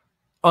that.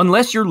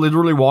 unless you're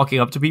literally walking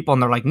up to people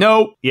and they're like,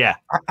 no, Yeah.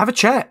 have a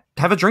chat,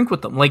 have a drink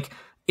with them. Like,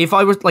 if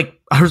I was like,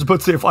 I was about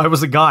to say, if I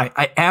was a guy,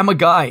 I am a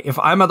guy. If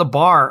I'm at a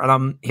bar and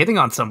I'm hitting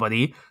on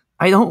somebody,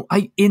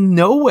 I in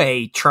no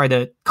way try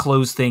to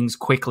close things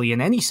quickly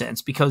in any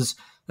sense, because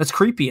that's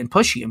creepy and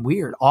pushy and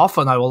weird.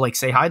 Often I will like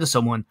say hi to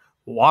someone,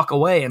 walk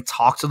away, and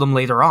talk to them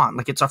later on.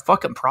 Like, it's a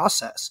fucking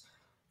process,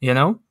 you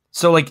know?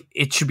 So like,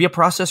 it should be a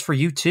process for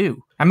you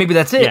too. And maybe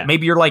that's it. Yeah.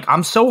 Maybe you're like,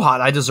 I'm so hot,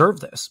 I deserve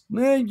this.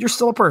 You're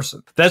still a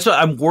person. That's what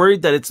I'm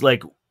worried, that it's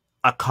like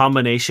a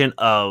combination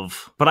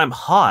of, but I'm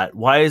hot,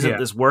 why isn't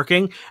this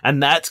working?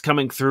 And that's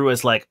coming through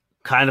as like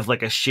kind of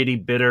like a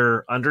shitty,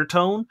 bitter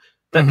undertone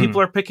that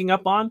people are picking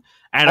up on,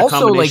 and also, a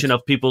combination like,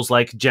 of people's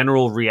like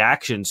general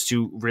reactions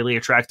to really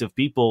attractive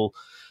people.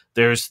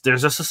 There's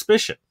a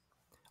suspicion.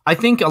 I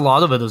think a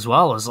lot of it as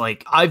well is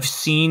like, I've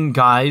seen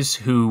guys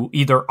who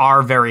either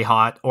are very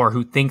hot or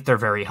who think they're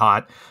very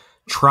hot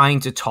trying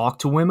to talk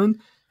to women,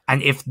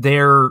 and if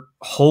their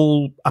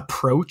whole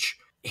approach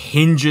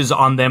hinges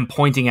on them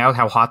pointing out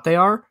how hot they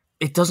are,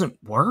 it doesn't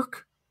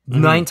work.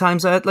 9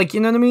 times out, like,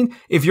 you know what I mean?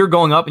 If you're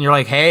going up and you're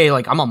like, hey,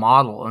 like, I'm a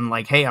model, and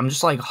like, hey, I'm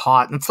just like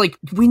hot, and it's like,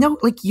 we know,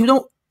 like, you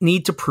don't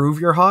need to prove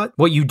you're hot.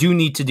 What you do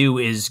need to do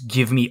is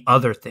give me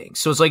other things.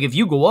 So it's like, if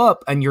you go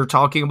up and you're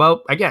talking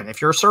about, again,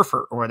 if you're a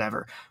surfer or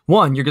whatever,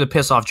 1, you're gonna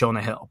piss off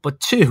Jonah Hill, but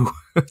 2,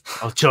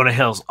 oh, Jonah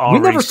Hill's already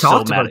we never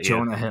talked so about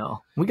Jonah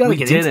Hill. We gotta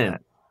get into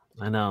that.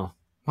 I know.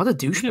 What a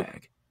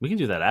douchebag. We can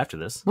do that after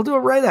this. We'll do it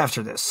right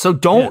after this. So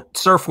don't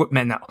surf with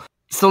men now.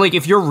 So like,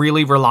 if you're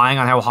really relying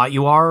on how hot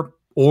you are,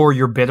 or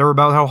you're bitter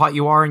about how hot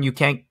you are, and you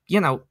can't,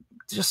 you know,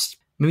 just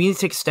maybe you need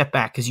to take a step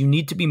back, because you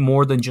need to be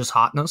more than just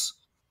hotness.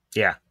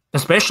 Yeah.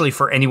 Especially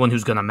for anyone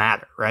who's going to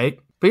matter, right?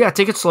 But yeah,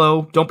 take it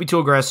slow. Don't be too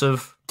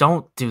aggressive.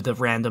 Don't do the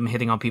random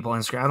hitting on people on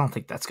Instagram. I don't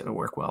think that's going to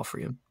work well for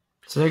you.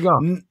 So there you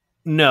go.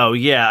 No,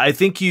 yeah, I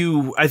think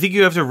you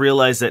have to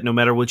realize that no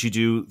matter what you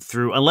do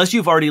through, unless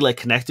you've already like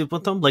connected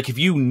with them, like if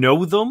you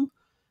know them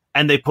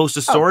and they post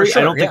a story,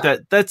 sure, I don't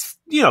think that's,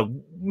 you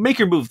know, make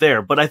your move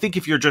there. But I think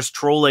if you're just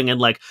trolling and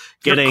like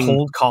getting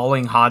cold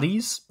calling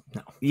hotties,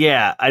 no.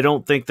 Yeah, I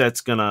don't think that's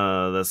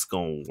gonna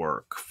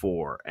work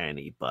for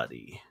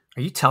anybody.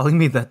 Are you telling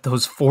me that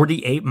those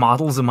 48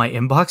 models in my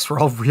inbox were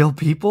all real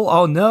people?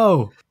 Oh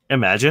no!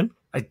 Imagine.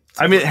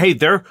 I mean, hey,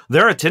 there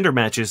are Tinder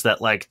matches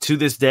that, like, to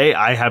this day,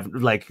 I have,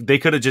 like, they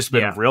could have just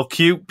been real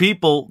cute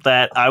people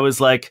that I was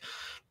like,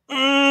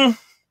 I'm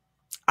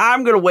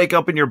going to wake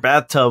up in your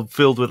bathtub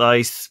filled with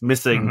ice,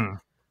 missing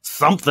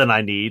something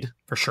I need.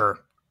 For sure.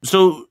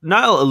 So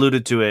Niall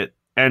alluded to it,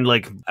 and,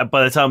 like,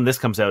 by the time this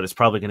comes out, it's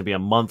probably going to be a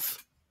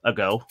month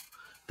ago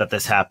that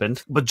this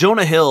happened. But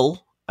Jonah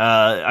Hill,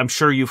 I'm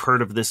sure you've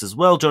heard of this as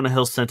well. Jonah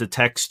Hill sent a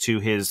text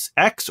to his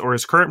ex or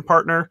his current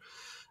partner.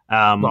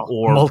 Or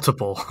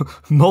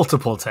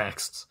multiple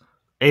texts.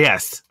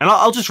 Yes, and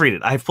I'll just read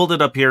it. I pulled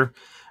it up here.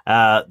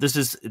 This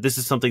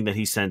is something that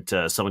he sent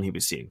someone he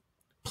was seeing.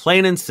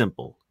 Plain and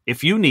simple.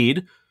 If you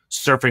need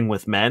surfing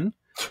with men,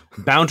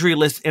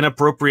 boundaryless,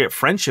 inappropriate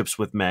friendships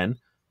with men,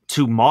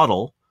 to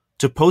model,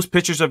 to post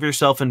pictures of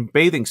yourself in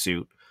bathing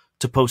suit,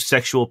 to post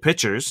sexual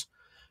pictures,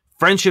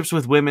 friendships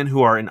with women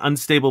who are in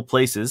unstable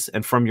places,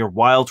 and from your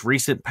wild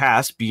recent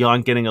past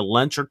beyond getting a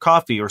lunch or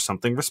coffee or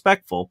something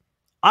respectful,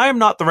 I am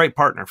not the right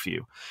partner for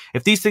you.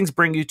 If these things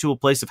bring you to a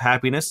place of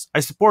happiness,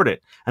 I support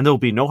it, and there will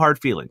be no hard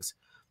feelings.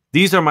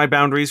 These are my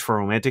boundaries for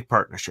romantic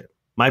partnership.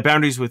 My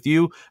boundaries with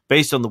you,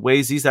 based on the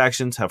ways these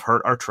actions have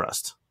hurt our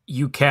trust.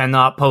 You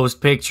cannot post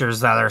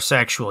pictures that are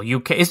sexual.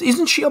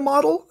 Isn't she a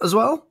model as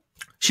well?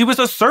 She was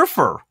a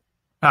surfer.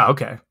 Oh,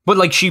 okay. But,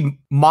 like, she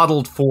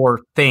modeled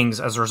for things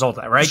as a result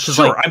of that, right?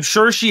 Sure, like, I'm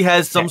sure she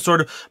has some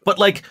sort of... But,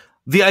 like...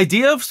 The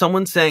idea of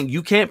someone saying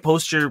you can't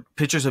post your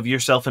pictures of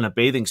yourself in a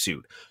bathing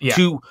suit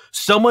to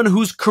someone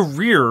whose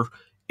career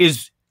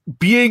is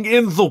being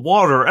in the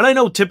water. And I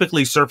know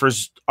typically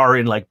surfers are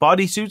in like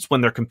bodysuits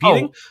when they're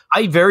competing. Oh,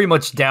 I very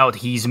much doubt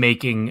he's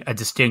making a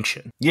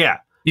distinction. Yeah.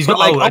 He's got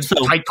like also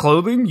tight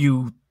clothing.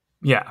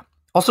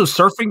 Also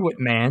surfing with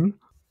men.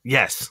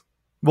 Yes.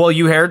 Well,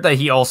 you heard that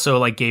he also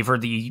like gave her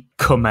the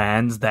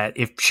commands that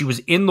if she was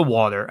in the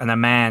water and a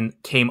man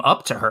came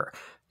up to her,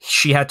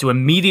 she had to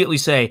immediately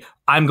say,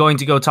 I'm going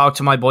to go talk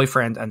to my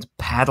boyfriend and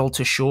paddle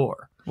to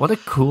shore. What a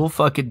cool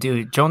fucking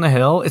dude. Jonah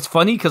Hill. It's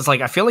funny because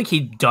like I feel like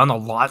he'd done a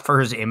lot for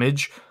his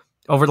image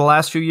over the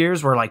last few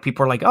years where like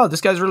people are like, oh,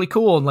 this guy's really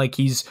cool. And like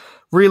he's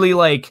really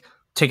like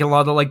taking a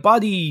lot of like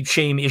body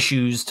shame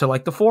issues to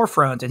like the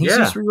forefront. And he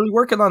seems to be really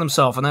working on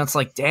himself. And that's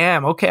like,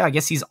 damn, okay, I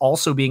guess he's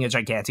also being a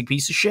gigantic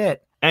piece of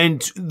shit.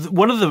 And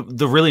one of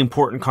the really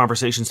important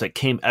conversations that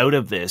came out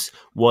of this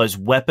was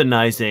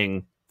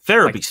weaponizing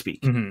therapy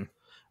speak. Mm-hmm.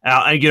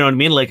 You know what I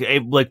mean?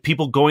 Like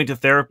people going to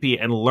therapy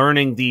and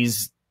learning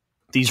these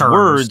terms.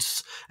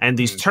 Words and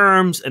these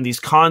terms and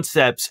these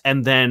concepts,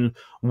 and then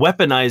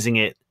weaponizing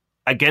it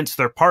against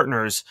their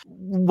partners,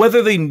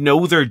 whether they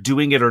know they're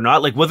doing it or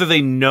not, like whether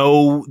they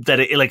know that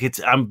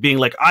I'm being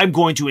like, I'm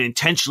going to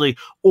intentionally,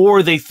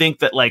 or they think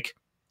that like,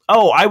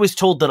 oh, I was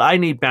told that I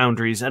need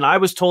boundaries, and I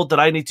was told that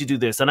I need to do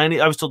this, and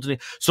I was told to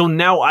do, so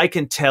now I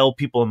can tell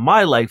people in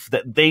my life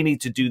that they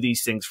need to do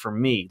these things for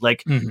me.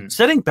 Like,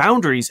 setting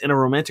boundaries in a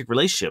romantic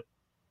relationship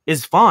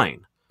is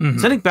fine.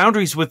 Setting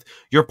boundaries with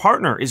your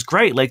partner is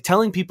great. Like,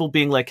 telling people,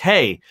 being like,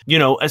 hey, you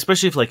know,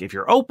 especially if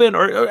you're open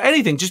or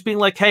anything, just being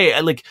like,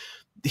 hey, like,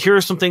 here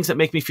are some things that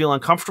make me feel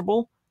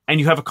uncomfortable, and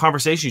you have a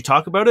conversation, you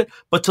talk about it,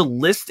 but to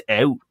list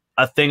out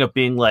a thing of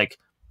being like,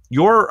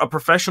 you're a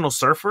professional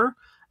surfer,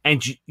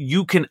 and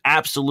you can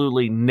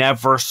absolutely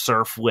never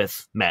surf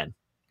with men.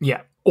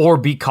 Yeah. Or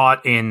be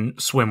caught in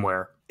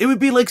swimwear. It would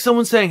be like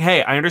someone saying,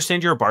 hey, I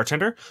understand you're a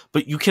bartender,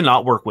 but you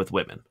cannot work with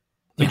women.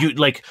 Yeah.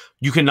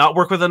 You cannot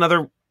work with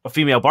a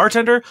female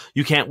bartender.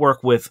 You can't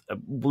work with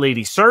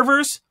lady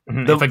servers.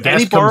 If a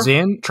guest comes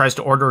in, tries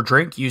to order a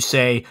drink, you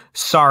say,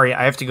 sorry,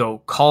 I have to go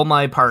call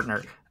my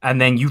partner. And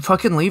then you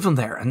fucking leave them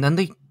there. And then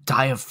they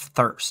die of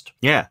thirst.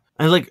 Yeah.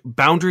 And like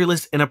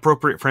boundaryless,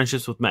 inappropriate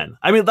friendships with men.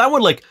 I mean, that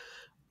would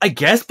I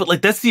guess, but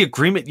like that's the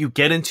agreement you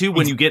get into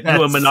when you get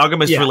into a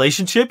monogamous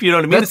relationship. You know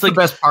what I mean? That's like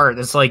the best part.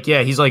 It's like,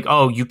 yeah, he's like,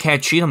 oh, you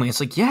can't cheat on me. It's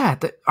like, yeah,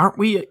 aren't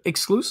we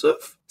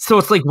exclusive? So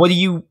it's like, what are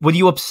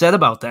you upset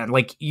about then?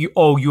 Like, you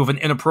have an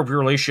inappropriate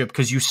relationship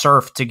because you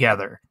surf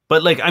together.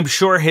 But like, I'm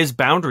sure his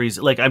boundaries,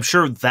 like, I'm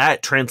sure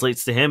that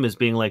translates to him as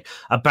being like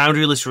a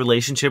boundaryless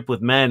relationship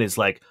with men is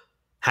like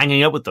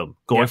hanging out with them,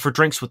 going for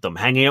drinks with them,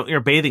 hanging out in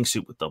your bathing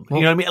suit with them. Well,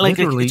 you know what I mean? Like,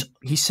 literally,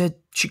 he said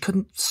she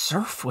couldn't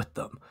surf with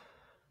them.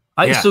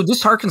 So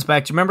this harkens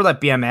back. Do you remember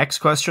that BMX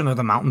question or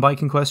the mountain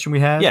biking question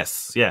we had?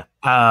 Yes. Yeah.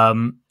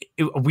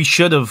 We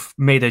should have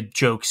made a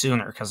joke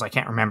sooner because I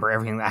can't remember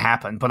everything that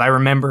happened. But I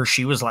remember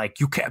she was like,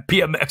 "You can't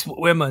BMX with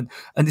women,"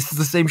 and this is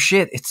the same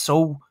shit. It's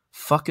so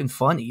fucking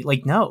funny.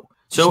 Like, no.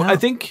 So I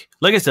think,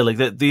 like I said, like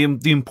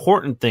the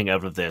important thing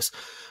out of this,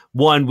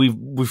 one,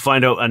 we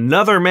find out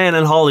another man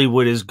in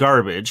Hollywood is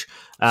garbage,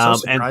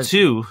 and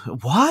two,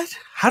 what?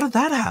 How did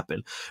that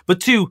happen? But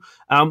two,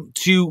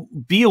 to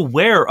be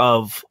aware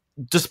of.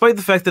 Despite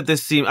the fact that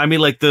this seems, I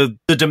mean, like the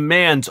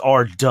demands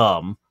are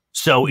dumb,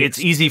 so it's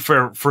easy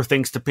for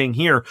things to ping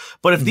here.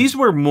 But if these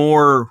were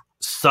more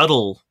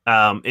subtle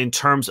in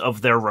terms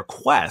of their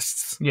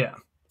requests,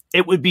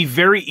 it would be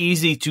very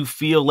easy to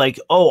feel like,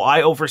 oh,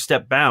 I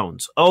overstepped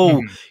bounds.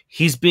 Oh,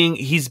 he's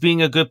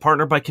being a good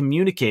partner by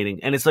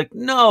communicating, and it's like,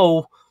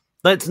 no,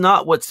 that's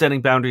not what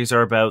setting boundaries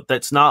are about.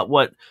 That's not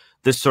what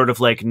this sort of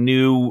like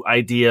new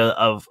idea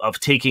of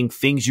taking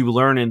things you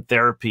learn in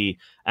therapy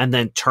and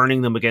then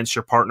turning them against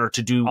your partner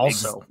to do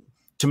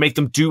to make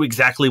them do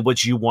exactly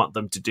what you want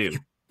them to do. You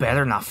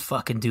better not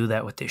fucking do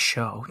that with this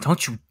show.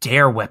 Don't you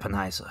dare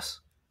weaponize us.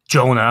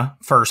 Jonah,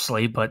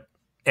 firstly, but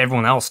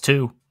everyone else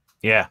too.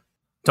 Yeah.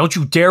 Don't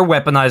you dare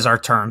weaponize our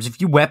terms.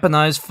 If you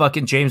weaponize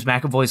fucking James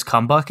McAvoy's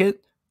cum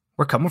bucket,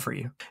 we're coming for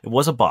you. It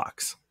was a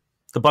box.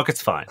 The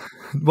bucket's fine.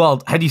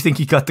 Well, how do you think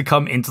he got the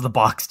cum into the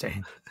box,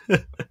 Dane?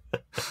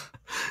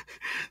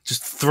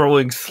 Just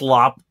throwing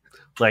slop,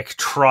 like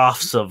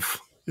troughs of...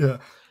 Yeah.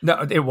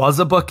 No, it was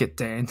a bucket,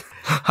 Dan.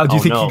 How do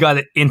you think he got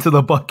it into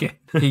the bucket?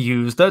 He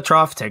used a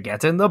trough to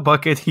get in the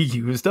bucket. He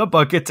used a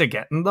bucket to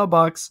get in the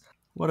box.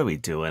 What are we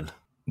doing?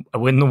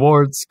 Winning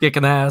awards,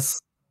 kicking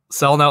ass,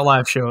 selling out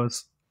live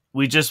shows.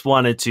 We just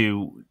wanted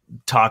to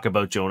talk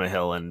about Jonah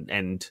Hill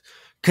and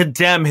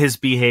condemn his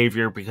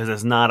behavior because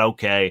it's not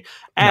okay.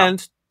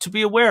 And to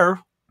be aware,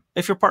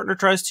 if your partner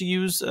tries to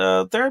use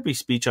therapy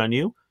speech on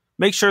you,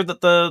 make sure that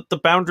the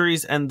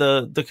boundaries and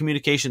the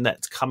communication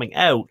that's coming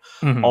out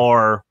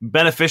are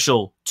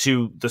beneficial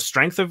to the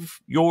strength of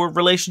your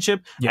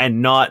relationship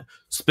and not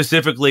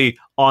specifically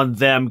on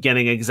them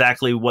getting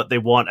exactly what they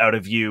want out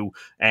of you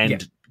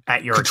and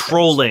at your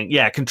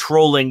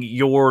controlling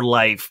your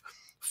life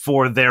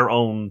for their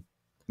own,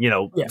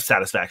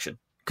 satisfaction.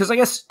 Because I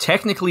guess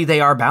technically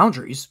they are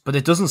boundaries, but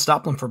it doesn't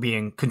stop them from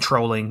being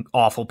controlling,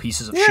 awful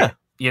pieces of shit.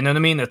 You know what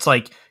I mean? It's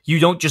like, you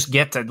don't just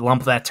get to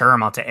lump that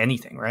term onto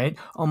anything, right?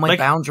 Oh, my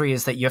boundary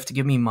is that you have to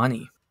give me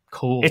money.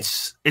 Cool.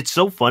 It's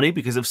so funny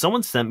because if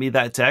someone sent me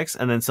that text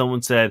and then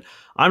someone said,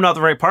 I'm not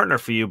the right partner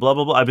for you, blah,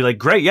 blah, blah, I'd be like,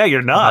 great, yeah,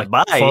 you're not.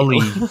 Bye. Fully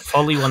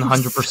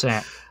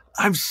 100%.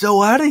 I'm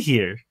so out of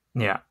here.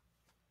 Yeah.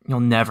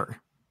 You'll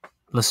never.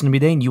 Listen to me,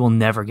 Dane. You will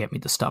never get me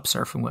to stop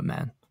surfing with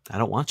men. I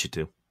don't want you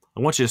to. I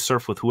want you to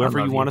surf with whoever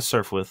you want to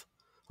surf with.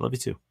 I love you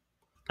too.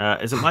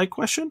 Is it my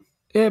question?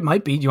 It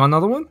might be. Do you want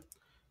another one?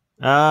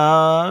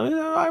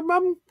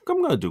 I'm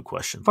gonna do a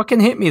question.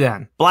 Fucking hit me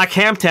then. Black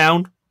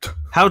Hamtown.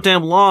 How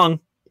damn long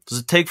does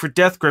it take for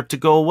Death Grip to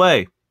go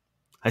away?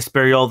 I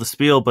spare you all the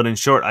spiel, but in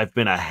short, I've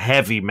been a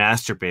heavy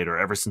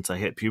masturbator ever since I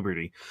hit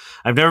puberty.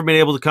 I've never been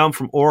able to come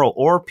from oral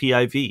or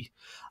PIV.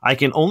 I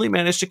can only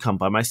manage to come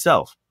by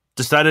myself.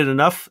 Decided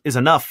enough is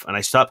enough, and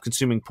I stopped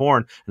consuming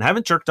porn and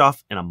haven't jerked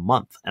off in a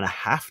month and a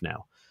half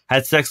now.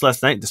 Had sex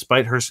last night,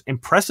 despite her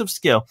impressive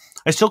skill,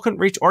 I still couldn't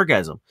reach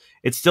orgasm.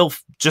 It still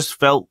just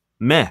felt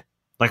meh.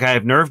 Like I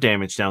have nerve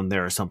damage down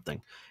there or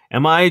something.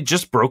 Am I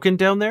just broken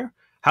down there?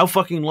 How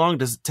fucking long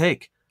does it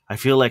take? I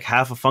feel like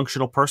half a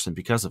functional person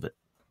because of it.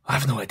 I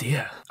have no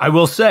idea. I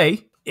will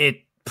say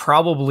it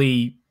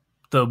probably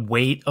the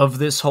weight of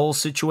this whole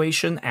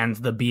situation and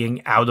the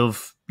being out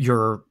of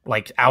your,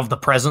 like, out of the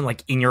present,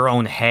 like in your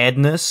own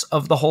headness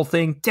of the whole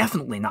thing,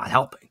 definitely not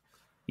helping.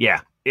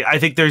 Yeah. I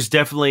think there's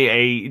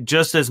definitely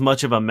just as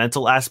much of a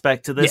mental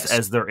aspect to this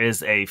as there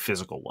is a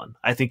physical one.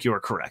 I think you are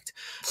correct.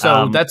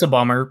 So that's a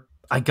bummer.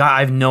 I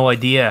have no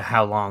idea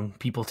how long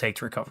people take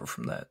to recover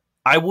from that.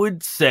 I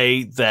would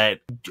say that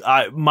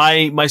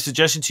my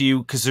suggestion to you,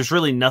 because there's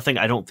really nothing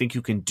I don't think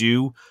you can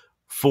do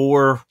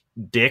for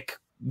dick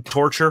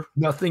torture.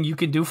 Nothing you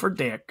can do for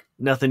dick.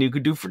 Nothing you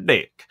could do for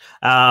dick.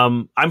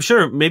 I'm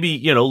sure maybe,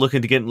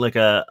 looking to get like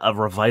a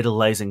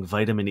revitalizing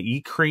vitamin E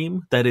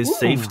cream that is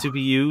safe to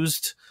be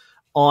used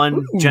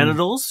on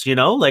genitals,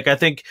 like I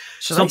think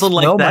Should something I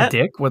like that. My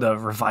dick with a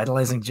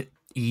revitalizing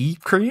E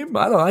cream?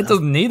 I don't know. It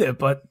doesn't need it,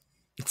 but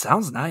it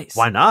sounds nice.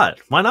 Why not?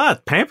 Why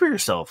not? Pamper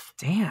yourself.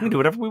 Damn. We can do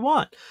whatever we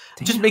want.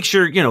 Damn. Just make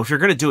sure, if you're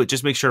going to do it,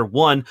 just make sure,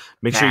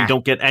 make sure you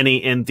don't get any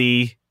in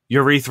the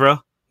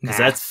urethra, because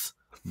that's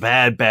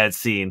bad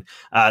scene.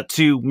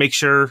 2, make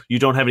sure you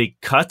don't have any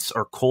cuts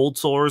or cold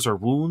sores or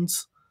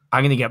wounds.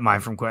 I'm going to get mine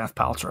from Gwyneth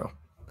Paltrow.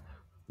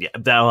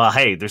 Yeah,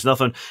 hey, there's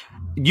nothing.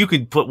 You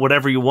could put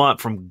whatever you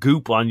want from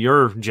goop on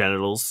your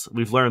genitals.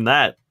 We've learned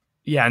that.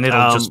 Yeah, and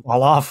it'll just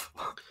fall off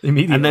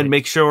immediately. And then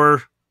make sure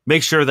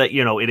that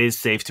it is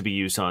safe to be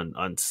used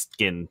on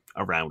skin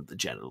around the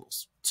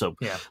genitals. So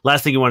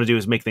last thing you want to do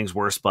is make things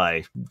worse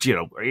by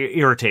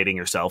irritating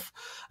yourself.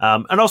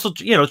 And also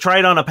try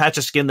it on a patch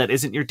of skin that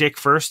isn't your dick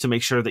first to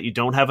make sure that you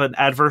don't have an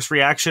adverse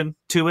reaction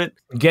to it.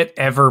 Get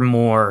ever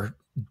more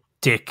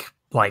dick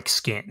like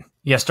skin.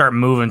 Yeah, start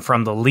moving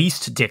from the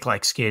least dick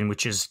like skin,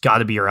 which has got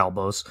to be your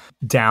elbows,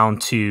 down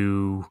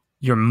to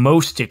your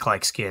most dick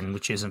like skin,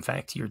 which is in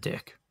fact your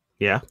dick.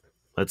 Yeah,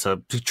 that's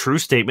a true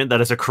statement. That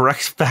is a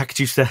correct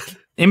fact you said.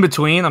 In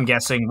between, I'm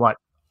guessing what,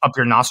 up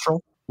your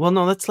nostril? Well,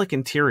 no, that's like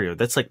interior.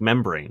 That's like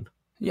membrane.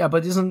 Yeah,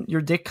 but isn't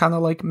your dick kind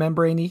of like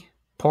membraney?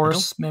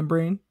 Porous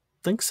membrane?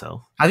 Think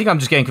so. I think I'm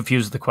just getting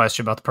confused with the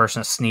question about the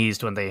person that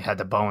sneezed when they had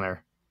the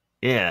boner.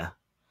 Yeah.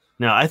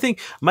 No, I think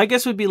my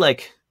guess would be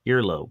like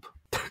earlobe.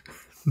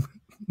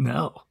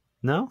 No.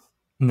 No?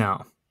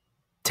 No.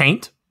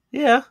 Taint?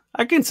 Yeah,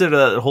 I consider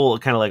that whole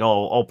kind of like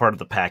all part of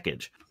the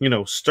package.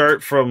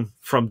 Start from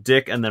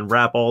dick and then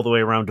wrap all the way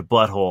around to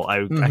butthole.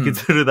 I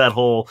consider that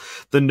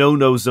the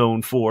no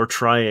zone for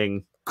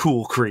trying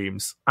cool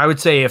creams. I would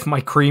say if my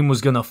cream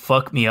was going to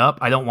fuck me up,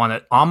 I don't want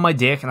it on my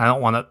dick and I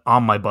don't want it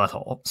on my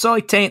butthole. So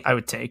like taint, I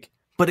would take.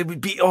 But it would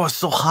be,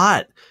 so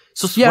hot.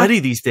 So sweaty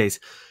these days.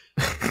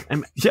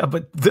 Yeah,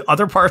 but the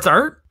other parts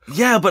aren't?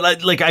 Yeah,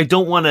 but I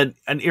don't want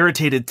an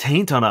irritated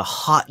taint on a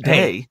hot day.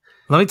 Hey,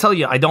 let me tell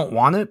you, I don't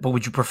want it, but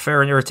would you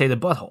prefer an irritated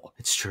butthole?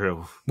 It's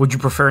true. Would you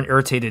prefer an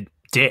irritated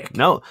dick?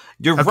 No,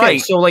 you're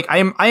right. So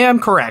I am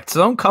correct.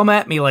 So don't come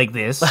at me like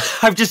this.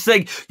 I'm just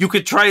saying you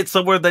could try it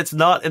somewhere that's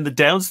not in the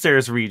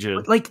downstairs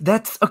region.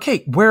 That's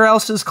okay. Where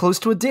else is close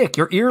to a dick?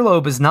 Your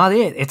earlobe is not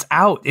it. It's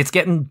out. It's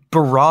getting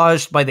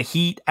barraged by the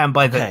heat and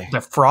by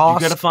the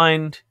frost.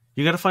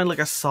 You gotta find like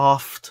a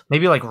soft,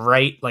 maybe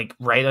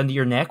right under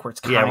your neck where it's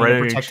kind of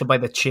protected by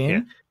the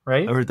chin,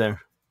 right? Right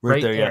there.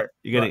 Right there, yeah.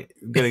 You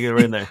gotta get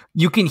right in there.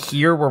 You can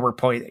hear where we're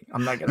pointing.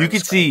 I'm not gonna.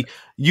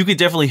 You could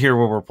definitely hear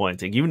where we're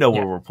pointing.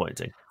 Where we're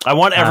pointing. I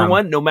want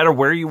everyone, no matter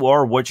where you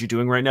are, what you're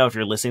doing right now, if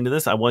you're listening to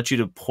this, I want you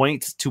to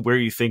point to where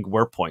you think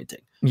we're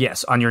pointing.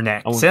 Yes, on your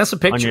neck. Send us a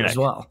picture as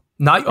well.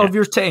 Not of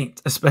your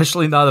taint,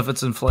 especially not if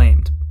it's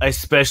inflamed.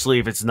 Especially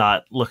if it's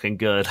not looking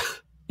good.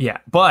 Yeah,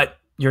 but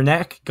your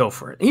neck, go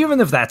for it.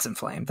 Even if that's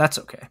inflamed, that's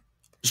okay.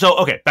 So,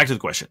 okay, back to the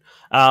question.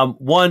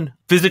 One,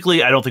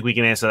 physically, I don't think we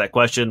can answer that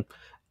question.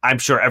 I'm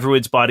sure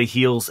everyone's body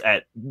heals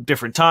at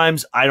different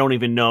times. I don't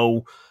even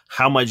know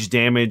how much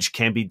damage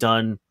can be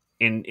done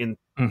in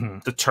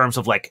the terms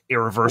of like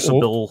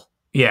irreversible.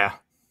 Yeah.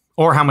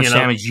 Or how much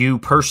damage you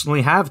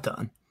personally have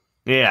done.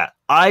 Yeah.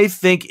 I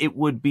think it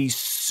would be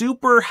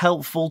super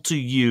helpful to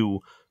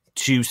you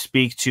to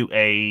speak to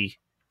a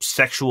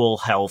sexual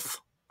health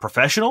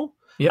professional,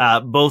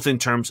 both in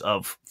terms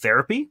of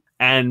therapy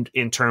and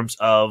in terms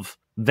of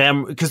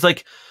them, because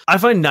I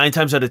find 9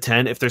 times out of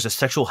 10, if there's a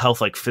sexual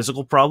health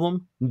physical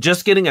problem,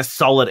 just getting a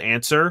solid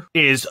answer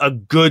is a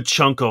good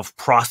chunk of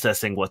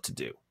processing what to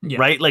do,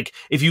 right? Like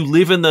if you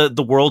live in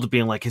the world of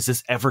being like, is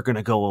this ever going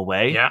to go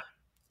away? Yeah.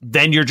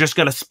 Then you're just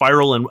going to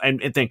spiral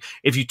and think.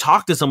 If you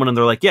talk to someone and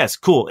they're like, yes,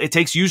 cool, it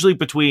takes usually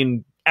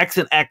between X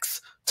and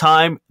X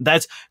time.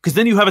 That's because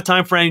then you have a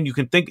time frame. You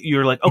can think,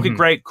 you're like, okay,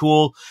 great,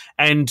 cool,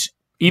 and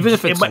even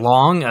if it's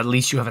long, at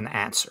least you have an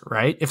answer,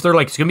 right? If they're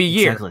like, it's going to be a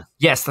year.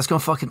 Yes, that's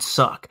going to fucking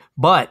suck.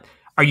 But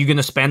are you going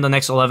to spend the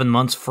next 11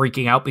 months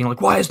freaking out, being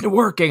like, why isn't it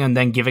working? And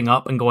then giving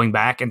up and going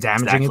back and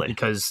damaging it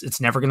because it's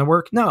never going to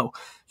work? No,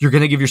 you're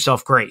going to give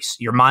yourself grace.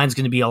 Your mind's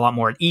going to be a lot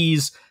more at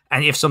ease.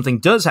 And if something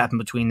does happen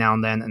between now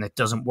and then and it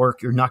doesn't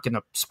work, you're not going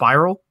to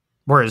spiral.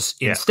 Whereas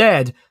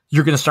instead,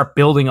 you're going to start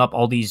building up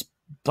all these,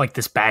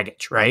 this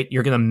baggage, right?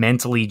 You're going to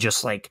mentally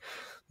just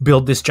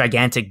build this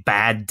gigantic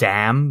bad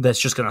dam that's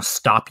just going to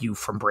stop you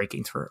from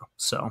breaking through.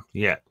 So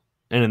yeah,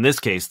 and in this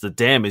case, the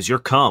dam is your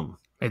cum.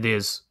 It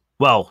is.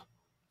 Well,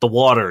 the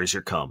water is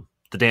your cum.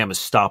 The dam is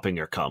stopping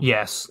your cum.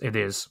 Yes, it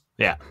is.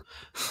 Yeah.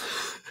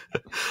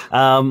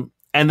 And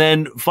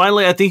then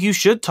finally, I think you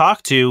should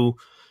talk to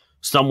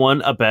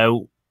someone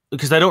about,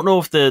 because I don't know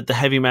if the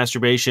heavy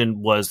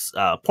masturbation was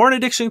a porn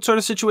addiction sort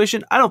of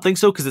situation. I don't think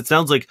so, because it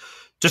sounds like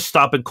just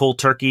stopping cold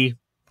turkey,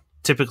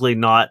 typically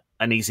not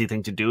an easy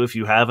thing to do if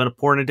you have a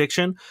porn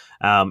addiction.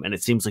 And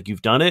it seems like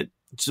you've done it.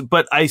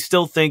 But I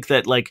still think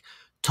that like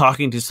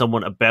talking to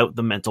someone about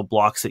the mental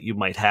blocks that you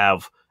might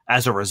have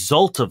as a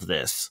result of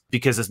this,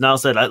 because as Niall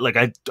said,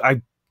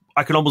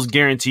 I can almost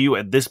guarantee you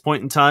at this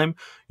point in time,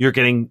 you're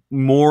getting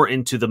more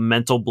into the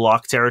mental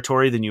block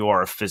territory than you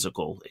are a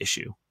physical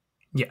issue.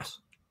 Yes.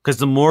 Because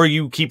the more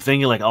you keep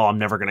thinking like, oh, I'm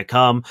never going to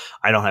come,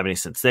 I don't have any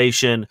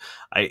sensation,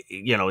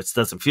 it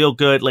doesn't feel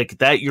good, like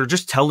that, you're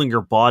just telling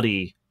your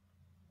body,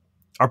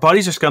 our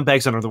bodies are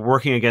scumbags and are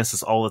working against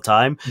us all the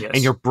time. Yes.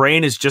 And your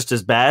brain is just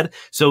as bad.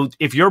 So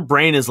if your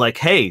brain is like,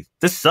 hey,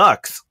 this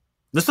sucks,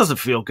 this doesn't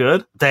feel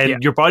good,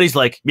 then your body's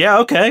like, yeah,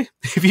 okay,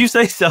 if you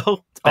say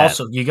so.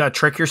 Also, you got to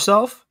trick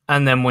yourself.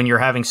 And then when you're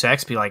having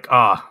sex, be like,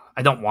 oh,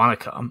 I don't want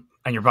to come.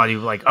 And your body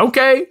will be like,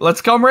 okay,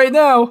 let's come right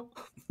now.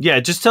 Yeah,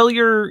 just tell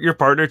your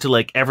partner to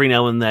like every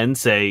now and then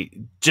say,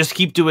 just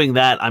keep doing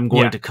that. I'm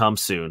going to come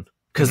soon.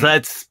 Because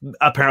that's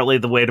apparently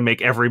the way to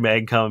make every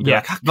man come.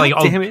 Yeah. Like,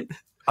 oh, damn it.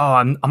 Oh,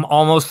 I'm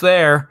almost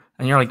there.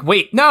 And you're like,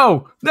 wait,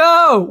 no,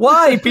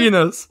 why,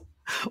 penis?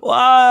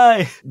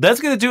 Why? That's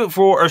going to do it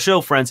for our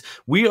show, friends.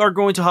 We are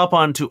going to hop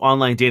on to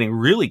online dating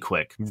really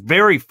quick,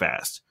 very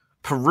fast.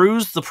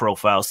 Peruse the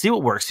profile, see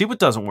what works, see what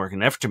doesn't work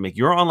in an effort to make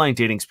your online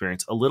dating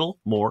experience a little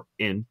more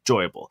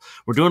enjoyable.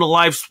 We're doing a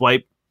live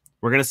swipe.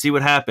 We're going to see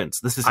what happens.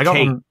 This is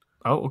Kate.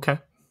 Oh, okay.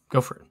 Go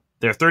for it.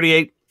 They're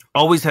 38.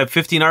 Always have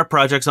 15 art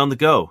projects on the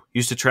go.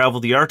 Used to travel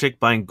the Arctic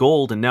buying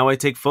gold, and now I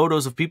take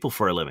photos of people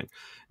for a living.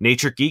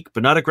 Nature geek,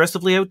 but not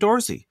aggressively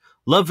outdoorsy.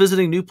 Love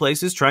visiting new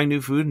places, trying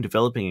new food, and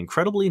developing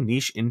incredibly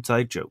niche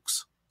inside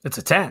jokes. It's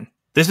a 10.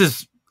 This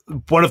is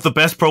one of the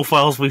best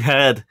profiles we've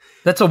had.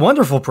 That's a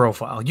wonderful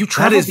profile. You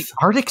travel the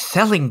Arctic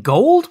selling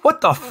gold?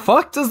 What the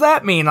fuck does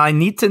that mean? I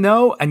need to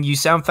know, and you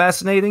sound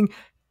fascinating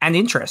and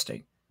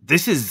interesting.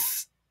 That's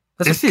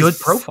a good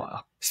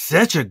profile.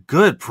 Such a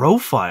good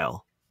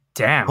profile.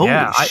 Damn,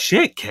 Holy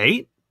shit,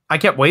 Kate. I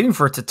kept waiting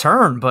for it to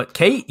turn, but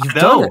Kate, you've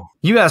done it.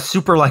 You got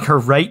super like her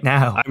right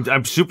now.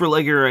 I'm super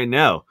like her right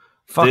now.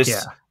 Fuck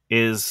this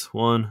is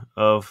one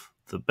of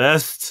the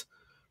best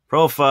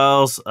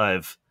profiles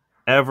I've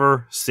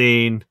ever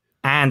seen.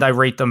 And I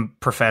rate them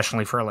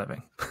professionally for a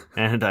living.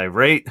 All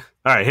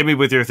right, hit me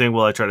with your thing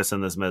while I try to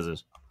send this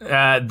message.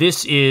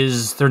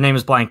 Their name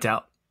is blanked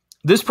out.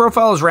 This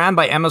profile is ran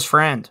by Emma's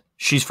friend.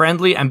 She's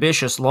friendly,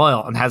 ambitious,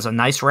 loyal, and has a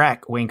nice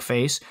rack, wink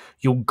face.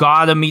 You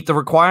gotta meet the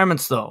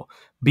requirements, though.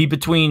 Be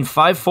between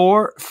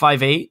 5'4",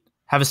 5'8",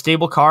 have a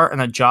stable car and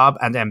a job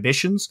and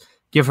ambitions.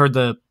 Give her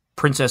the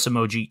princess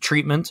emoji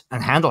treatment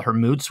and handle her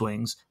mood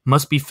swings.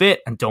 Must be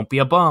fit and don't be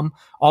a bum.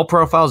 All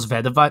profiles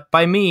vetted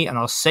by me, and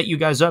I'll set you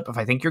guys up if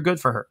I think you're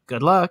good for her.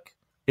 Good luck.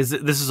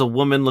 This is a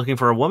woman looking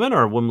for a woman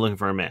or a woman looking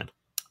for a man?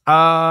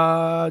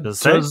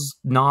 Does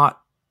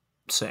not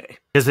say.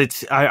 Because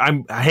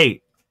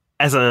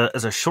as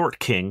a short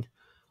king,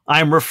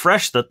 I'm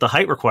refreshed that the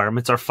height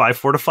requirements are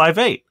 5'4" to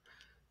 5'8".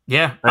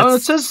 Yeah.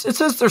 It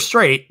says they're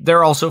straight.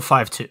 They're also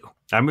 5'2".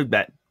 I mean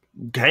that.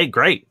 Hey,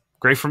 great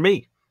for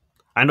me.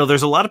 I know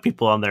there's a lot of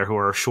people on there who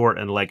are short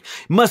and like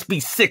must be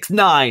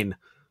 6'9"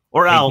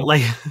 or out.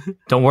 Like,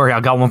 don't worry,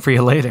 I got one for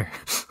you later.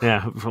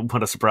 Yeah,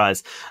 what a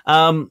surprise.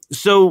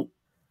 So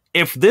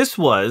if this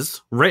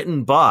was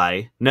written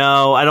by,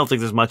 no, I don't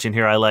think there's much in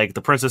here. I like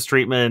the princess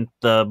treatment,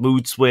 the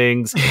mood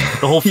swings,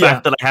 the whole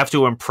fact that I have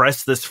to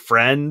impress this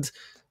friend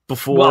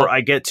before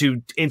I get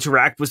to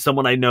interact with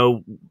someone I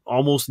know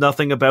almost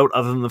nothing about,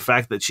 other than the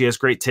fact that she has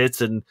great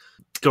tits and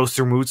goes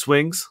through mood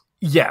swings.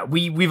 Yeah,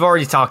 we've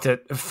already talked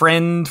it.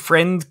 Friend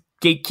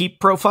gatekeep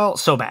profile,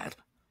 so bad.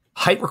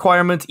 Height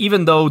requirements,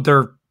 even though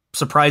they're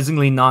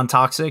surprisingly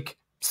non-toxic,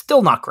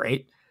 still not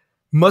great.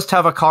 Must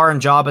have a car and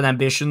job and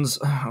ambitions.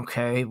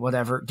 Okay,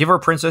 whatever. Give her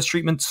princess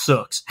treatment,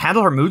 sucks.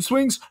 Handle her mood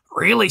swings,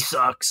 really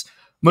sucks.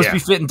 Must be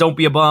fit and don't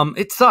be a bum.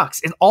 It sucks.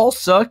 It all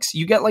sucks.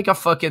 You get like a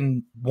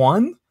fucking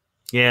 1.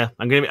 Yeah,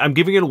 I'm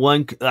giving it a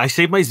 1. I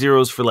save my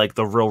zeros for like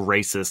the real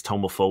racist,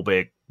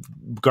 homophobic,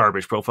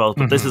 garbage profiles,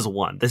 but this is a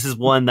 1. This is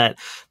one that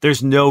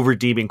there's no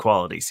redeeming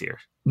qualities here.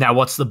 Now,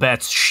 what's the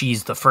bets?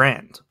 She's the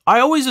friend.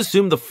 I always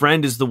assume the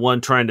friend is the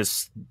one trying to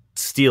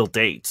steal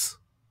dates.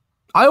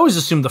 I always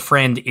assume the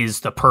friend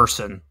is the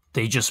person.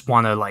 They just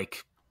want to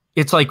like.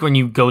 It's like when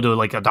you go to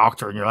like a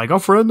doctor and you're like, a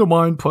friend of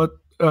mine put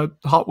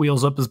Hot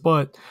Wheels up his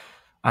butt,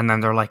 and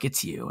then they're like,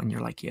 it's you, and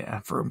you're like, yeah,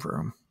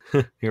 vroom.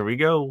 Here we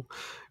go.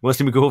 You want to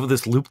see me go over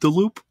this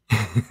loop-de-loop?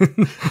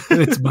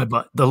 It's my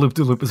butt. The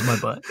loop-de-loop is my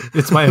butt.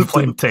 It's my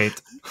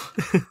implantate.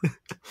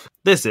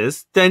 This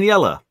is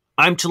Daniela.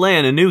 I'm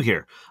Chilean and new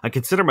here. I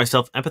consider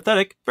myself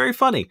empathetic, very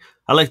funny.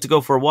 I like to go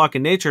for a walk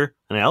in nature,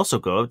 and I also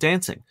go out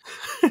dancing.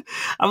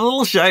 I'm a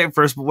little shy at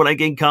first, but when I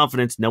gain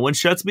confidence, no one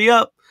shuts me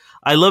up.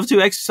 I love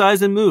to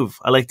exercise and move.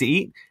 I like to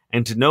eat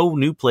and to know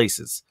new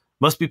places.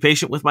 Must be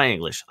patient with my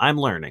English. I'm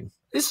learning.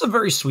 This is a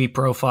very sweet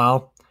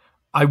profile.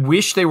 I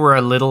wish they were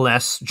a little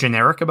less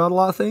generic about a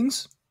lot of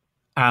things.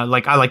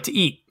 Like, I like to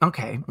eat.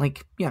 Okay,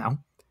 like, you know.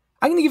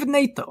 I'm going to give it an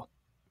 8, though.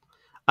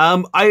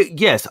 I'm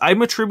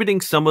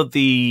attributing some of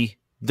the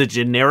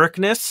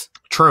genericness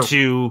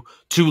to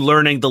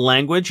learning the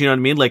language. You know what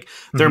I mean? Like,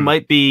 there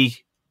might be,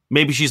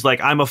 maybe she's like,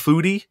 I'm a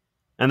foodie,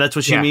 and that's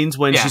what she means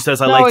when she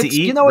says, I like to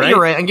eat. You know what, you're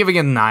right. I'm giving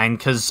it a 9,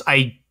 because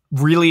I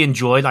really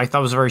enjoyed, I thought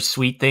it was a very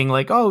sweet thing,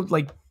 like, oh,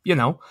 like, you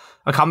know,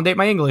 accommodate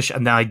my English,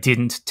 and then I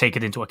didn't take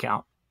it into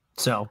account.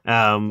 So,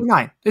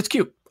 9. It's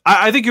cute.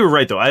 I think you were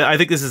right, though. I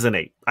think this is an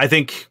 8. I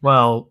think...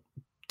 Well,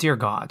 dear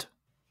God.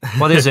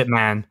 What is it,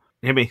 man?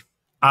 Hit me.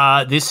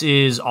 This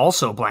is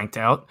also blanked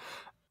out.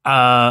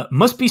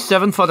 Must be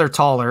 7 foot or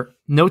taller.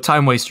 No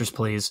time wasters,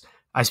 please.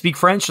 I speak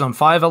French and I'm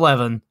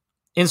 5'11".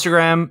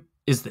 Instagram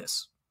is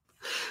this.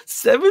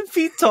 7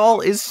 feet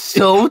tall is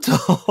so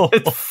tall.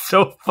 It's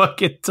so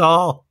fucking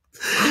tall.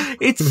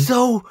 It's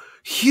so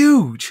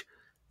huge.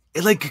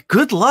 Like,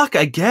 good luck,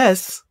 I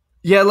guess.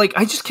 Yeah, like,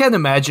 I just can't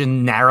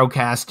imagine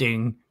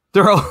narrowcasting.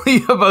 There are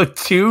only about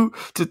 2,000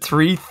 to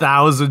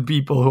 3,000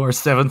 people who are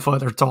 7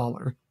 foot or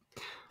taller.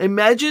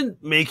 Imagine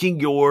making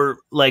your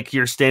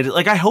standard.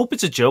 Like, I hope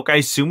it's a joke. I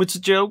assume it's a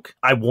joke.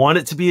 I want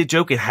it to be a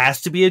joke. It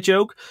has to be a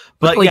joke.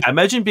 But like, yeah,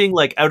 imagine being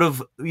like, out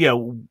of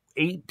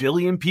 8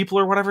 billion people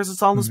or whatever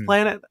is on this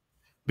planet,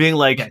 being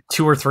like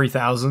 2 or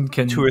 3,000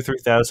 can 2 or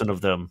 3,000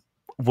 of them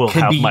will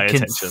have my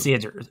attention.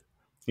 Considered.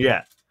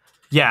 Yeah.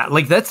 Yeah,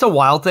 like, that's a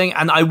wild thing,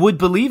 and I would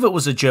believe it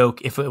was a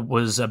joke if it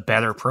was a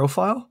better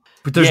profile.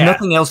 But there's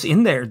nothing else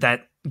in there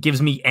that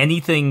gives me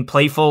anything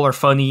playful or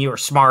funny or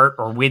smart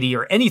or witty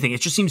or anything.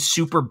 It just seems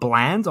super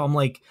bland. I'm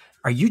like,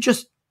 are you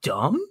just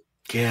dumb?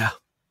 Yeah.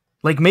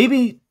 Like,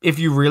 maybe if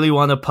you really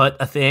want to put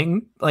a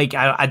thing, like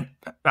a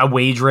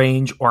wage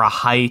range or a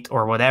height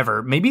or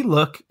whatever, maybe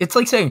look, it's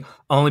like saying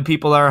only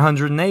people are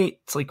 108.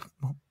 It's like,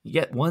 you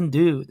get one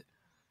dude,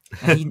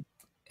 and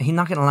he's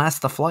not going to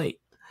last the flight.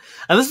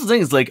 And this is the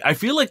thing, is like, I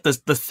feel like the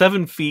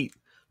 7 feet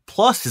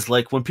plus is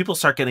like when people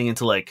start getting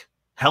into like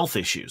health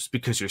issues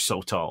because you're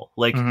so tall.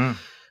 Like,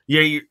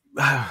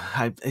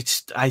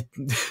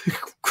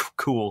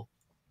 cool.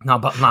 No,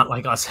 but not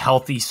like us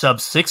healthy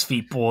sub 6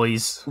 feet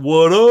boys.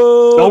 What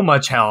up? So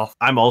much health.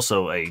 I'm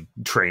also a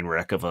train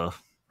wreck of a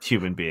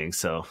human being,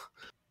 so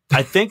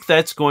I think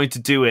that's going to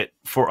do it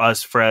for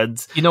us,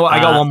 Freds. You know what?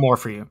 I got one more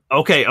for you.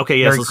 Okay,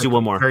 yes, let's do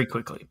one more. Very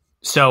quickly.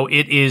 So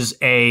it is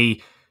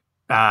a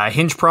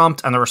Hinge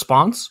prompt and a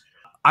response.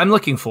 I'm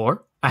looking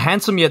for a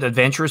handsome yet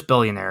adventurous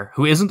billionaire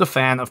who isn't a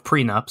fan of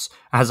prenups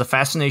and has a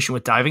fascination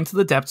with diving to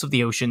the depths of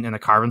the ocean in a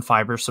carbon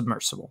fiber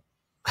submersible.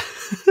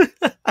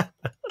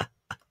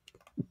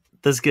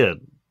 That's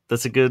good.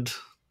 That's a good...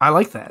 I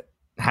like that.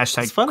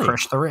 Hashtag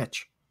crush the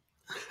rich.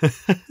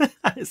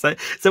 Is that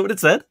what it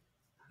said?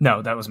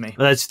 No, that was me.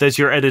 That's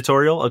your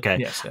editorial? Okay.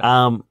 Yes.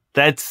 Yeah.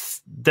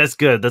 That's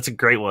good. That's a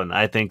great one.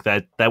 I think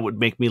that would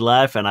make me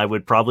laugh, and I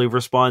would probably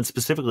respond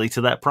specifically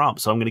to that prompt.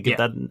 So I'm going to give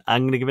I'm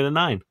going to give it a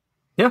 9.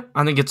 Yeah,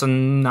 I think it's a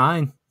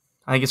 9.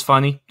 I think it's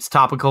funny. It's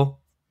topical.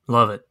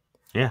 Love it.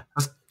 Yeah.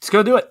 Let's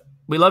go do it.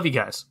 We love you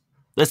guys.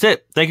 That's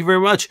it. Thank you very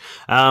much.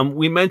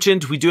 We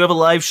mentioned we do have a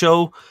live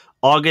show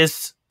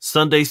August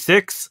Sunday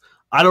 6th.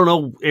 I don't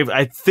know if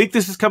I think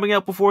this is coming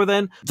out before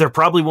then. There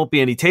probably won't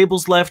be any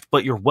tables left,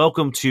 but you're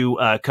welcome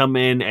to come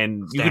in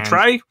and you can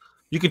try.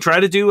 You can try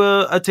to do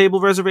a table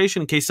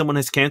reservation in case someone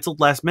has canceled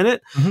last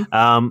minute.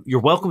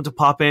 You're welcome to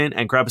pop in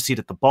and grab a seat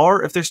at the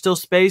bar if there's still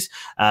space.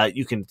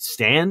 You can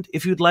stand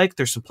if you'd like.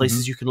 There's some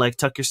places you can like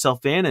tuck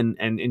yourself in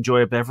and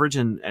enjoy a beverage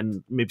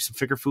and maybe some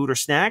finger food or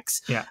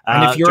snacks. Yeah.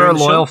 And if you're a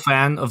loyal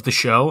fan of the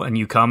show and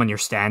you come and you're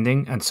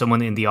standing and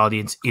someone in the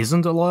audience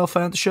isn't a loyal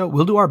fan of the show,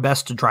 we'll do our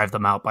best to drive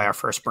them out by our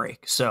first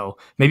break. So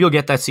maybe you'll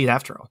get that seat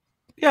after all.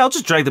 Yeah, I'll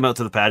just drag them out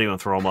to the patio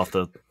and throw them off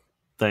the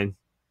thing.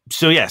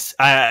 So yes,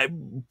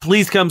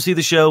 please come see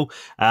the show.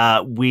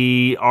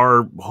 We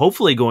are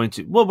hopefully going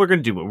to. Well, we're going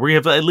to do more. We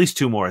have at least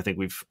 2 more. I think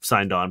we've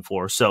signed on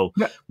for. So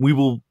we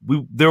will.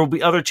 There will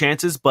be other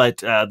chances, but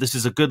this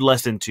is a good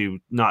lesson to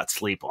not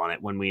sleep on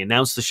it when we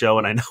announce the show.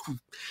 And I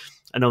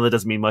know that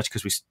doesn't mean much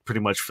because we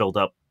pretty much filled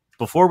up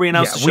before we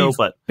announced the show.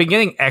 But been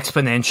getting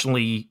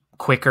exponentially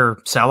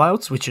quicker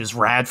sellouts, which is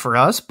rad for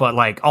us. But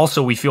like,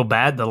 also we feel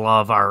bad that a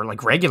lot of our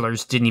like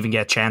regulars didn't even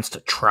get a chance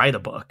to try the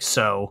book.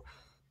 So.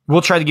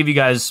 We'll try to give you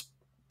guys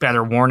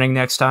better warning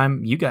next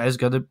time. You guys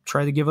got to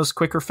try to give us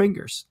quicker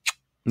fingers.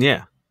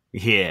 Yeah.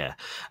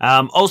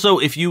 Also,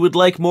 if you would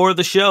like more of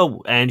the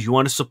show and you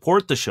want to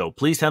support the show,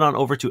 please head on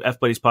over to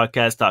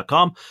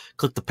fbuddiespodcast.com.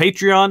 Click the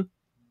Patreon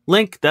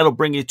link. That'll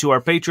bring you to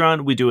our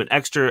Patreon. We do an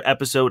extra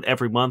episode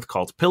every month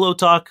called Pillow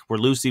Talk. We're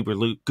loosey,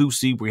 we're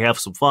goosey. We have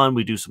some fun.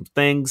 We do some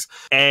things.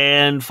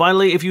 And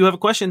finally, if you have a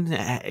question,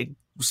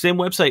 same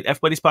website,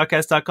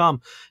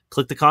 fbuddiespodcast.com.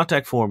 Click the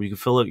contact form. You can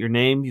fill out your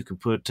name. You can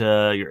put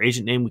your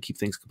agent name. We keep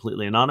things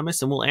completely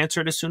anonymous, and we'll answer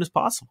it as soon as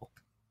possible.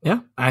 Yeah,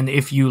 and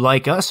if you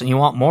like us and you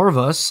want more of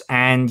us,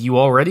 and you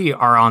already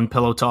are on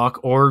Pillow Talk,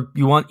 or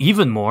you want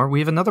even more, we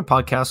have another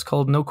podcast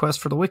called No Quest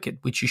for the Wicked,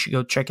 which you should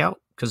go check out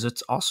because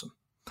it's awesome.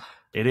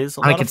 It is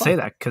a I lot can of fun. say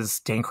that because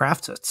Dan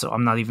crafts it, so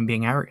I'm not even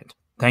being arrogant.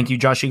 Thank you,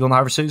 Josh Eagle and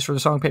Harvard Studios, for the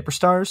song Paper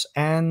Stars.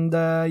 And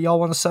y'all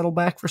want to settle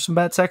back for some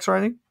bad sex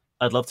writing?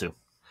 I'd love to.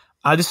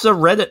 This is a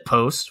Reddit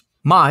post.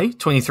 My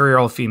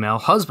 23-year-old female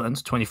husband,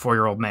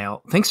 24-year-old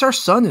male, thinks our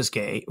son is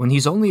gay when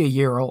he's only a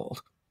year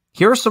old.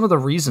 Here are some of the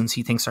reasons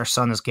he thinks our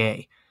son is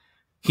gay.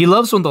 He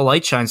loves when the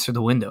light shines through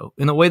the window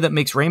in a way that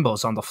makes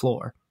rainbows on the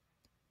floor.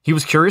 He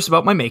was curious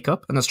about my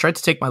makeup and has tried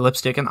to take my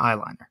lipstick and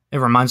eyeliner. It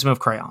reminds him of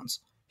crayons.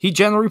 He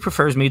generally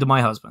prefers me to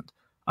my husband.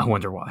 I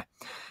wonder why.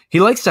 He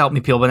likes to help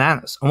me peel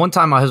bananas, and one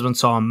time my husband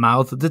saw him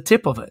mouth the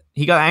tip of it.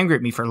 He got angry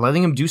at me for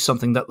letting him do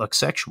something that looked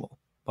sexual.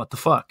 What the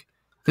fuck?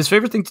 His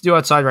favorite thing to do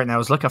outside right now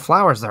is look at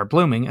flowers that are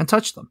blooming and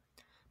touch them.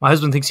 My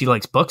husband thinks he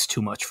likes books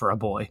too much for a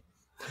boy.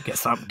 I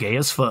guess I'm gay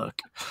as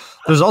fuck.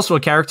 There's also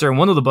a character in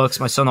one of the books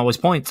my son always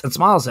points and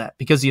smiles at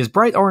because he has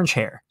bright orange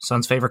hair,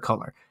 son's favorite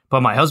color.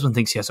 But my husband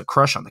thinks he has a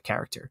crush on the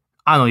character.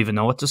 I don't even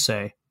know what to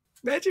say.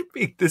 Imagine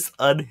being this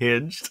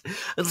unhinged.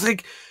 It's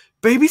like,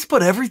 babies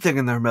put everything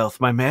in their mouth,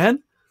 my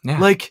man. Yeah.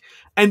 Like,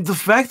 and the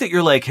fact that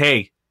you're like,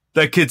 hey,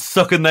 that kid's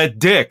sucking that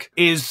dick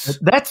is...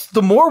 That's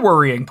the more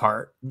worrying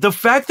part. The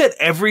fact that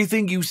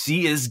everything you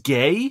see is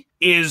gay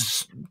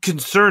is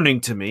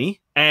concerning to me.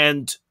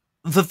 And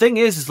the thing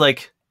is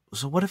like,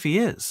 so what if he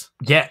is?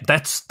 Yeah,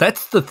 that's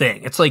the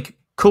thing. It's like,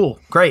 cool,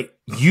 great.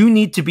 You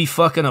need to be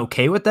fucking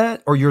okay with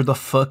that, or you're the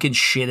fucking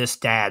shittest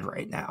dad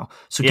right now.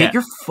 So get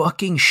your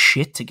fucking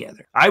shit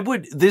together.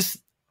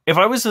 If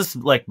I was this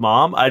like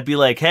mom, I'd be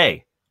like,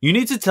 hey, you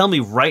need to tell me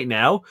right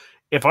now,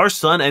 if our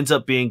son ends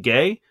up being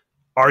gay,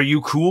 are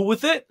you cool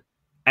with it?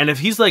 And if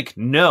he's like,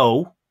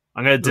 no,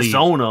 I'm going to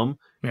disown him.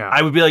 Yeah.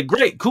 I would be like,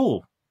 great,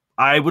 cool.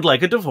 I would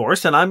like a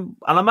divorce and I'm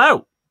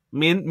out.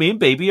 Me and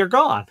baby are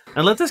gone.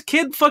 And let this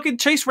kid fucking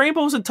chase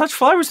rainbows and touch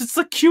flowers. It's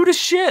the cutest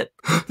shit.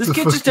 This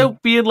kid's just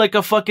out being like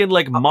a fucking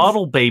like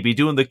model baby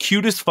doing the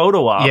cutest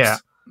photo ops. Yeah.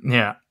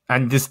 Yeah.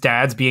 And this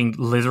dad's being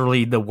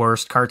literally the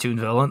worst cartoon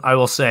villain. I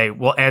will say,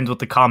 we'll end with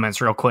the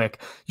comments real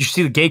quick. You should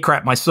see the gay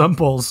crap my son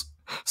pulls.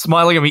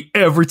 Smiling at me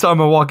every time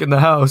I walk in the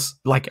house.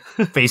 Like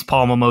face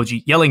palm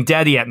emoji. Yelling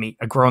daddy at me.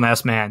 A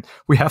grown-ass man.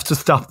 We have to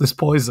stop this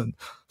poison.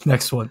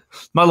 Next one.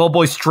 My little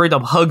boy straight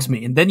up hugs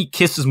me and then he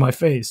kisses my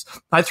face.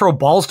 I throw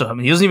balls to him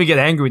and he doesn't even get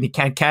angry when he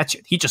can't catch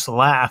it. He just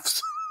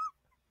laughs.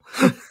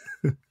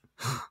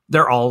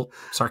 They're all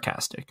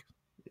sarcastic.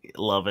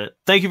 Love it.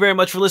 Thank you very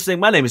much for listening.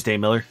 My name is Dave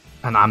Miller.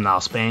 And I'm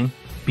Niall Spain.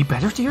 Be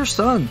better to your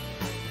son.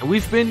 And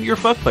we've been your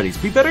fuck buddies.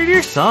 Be better to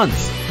your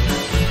sons.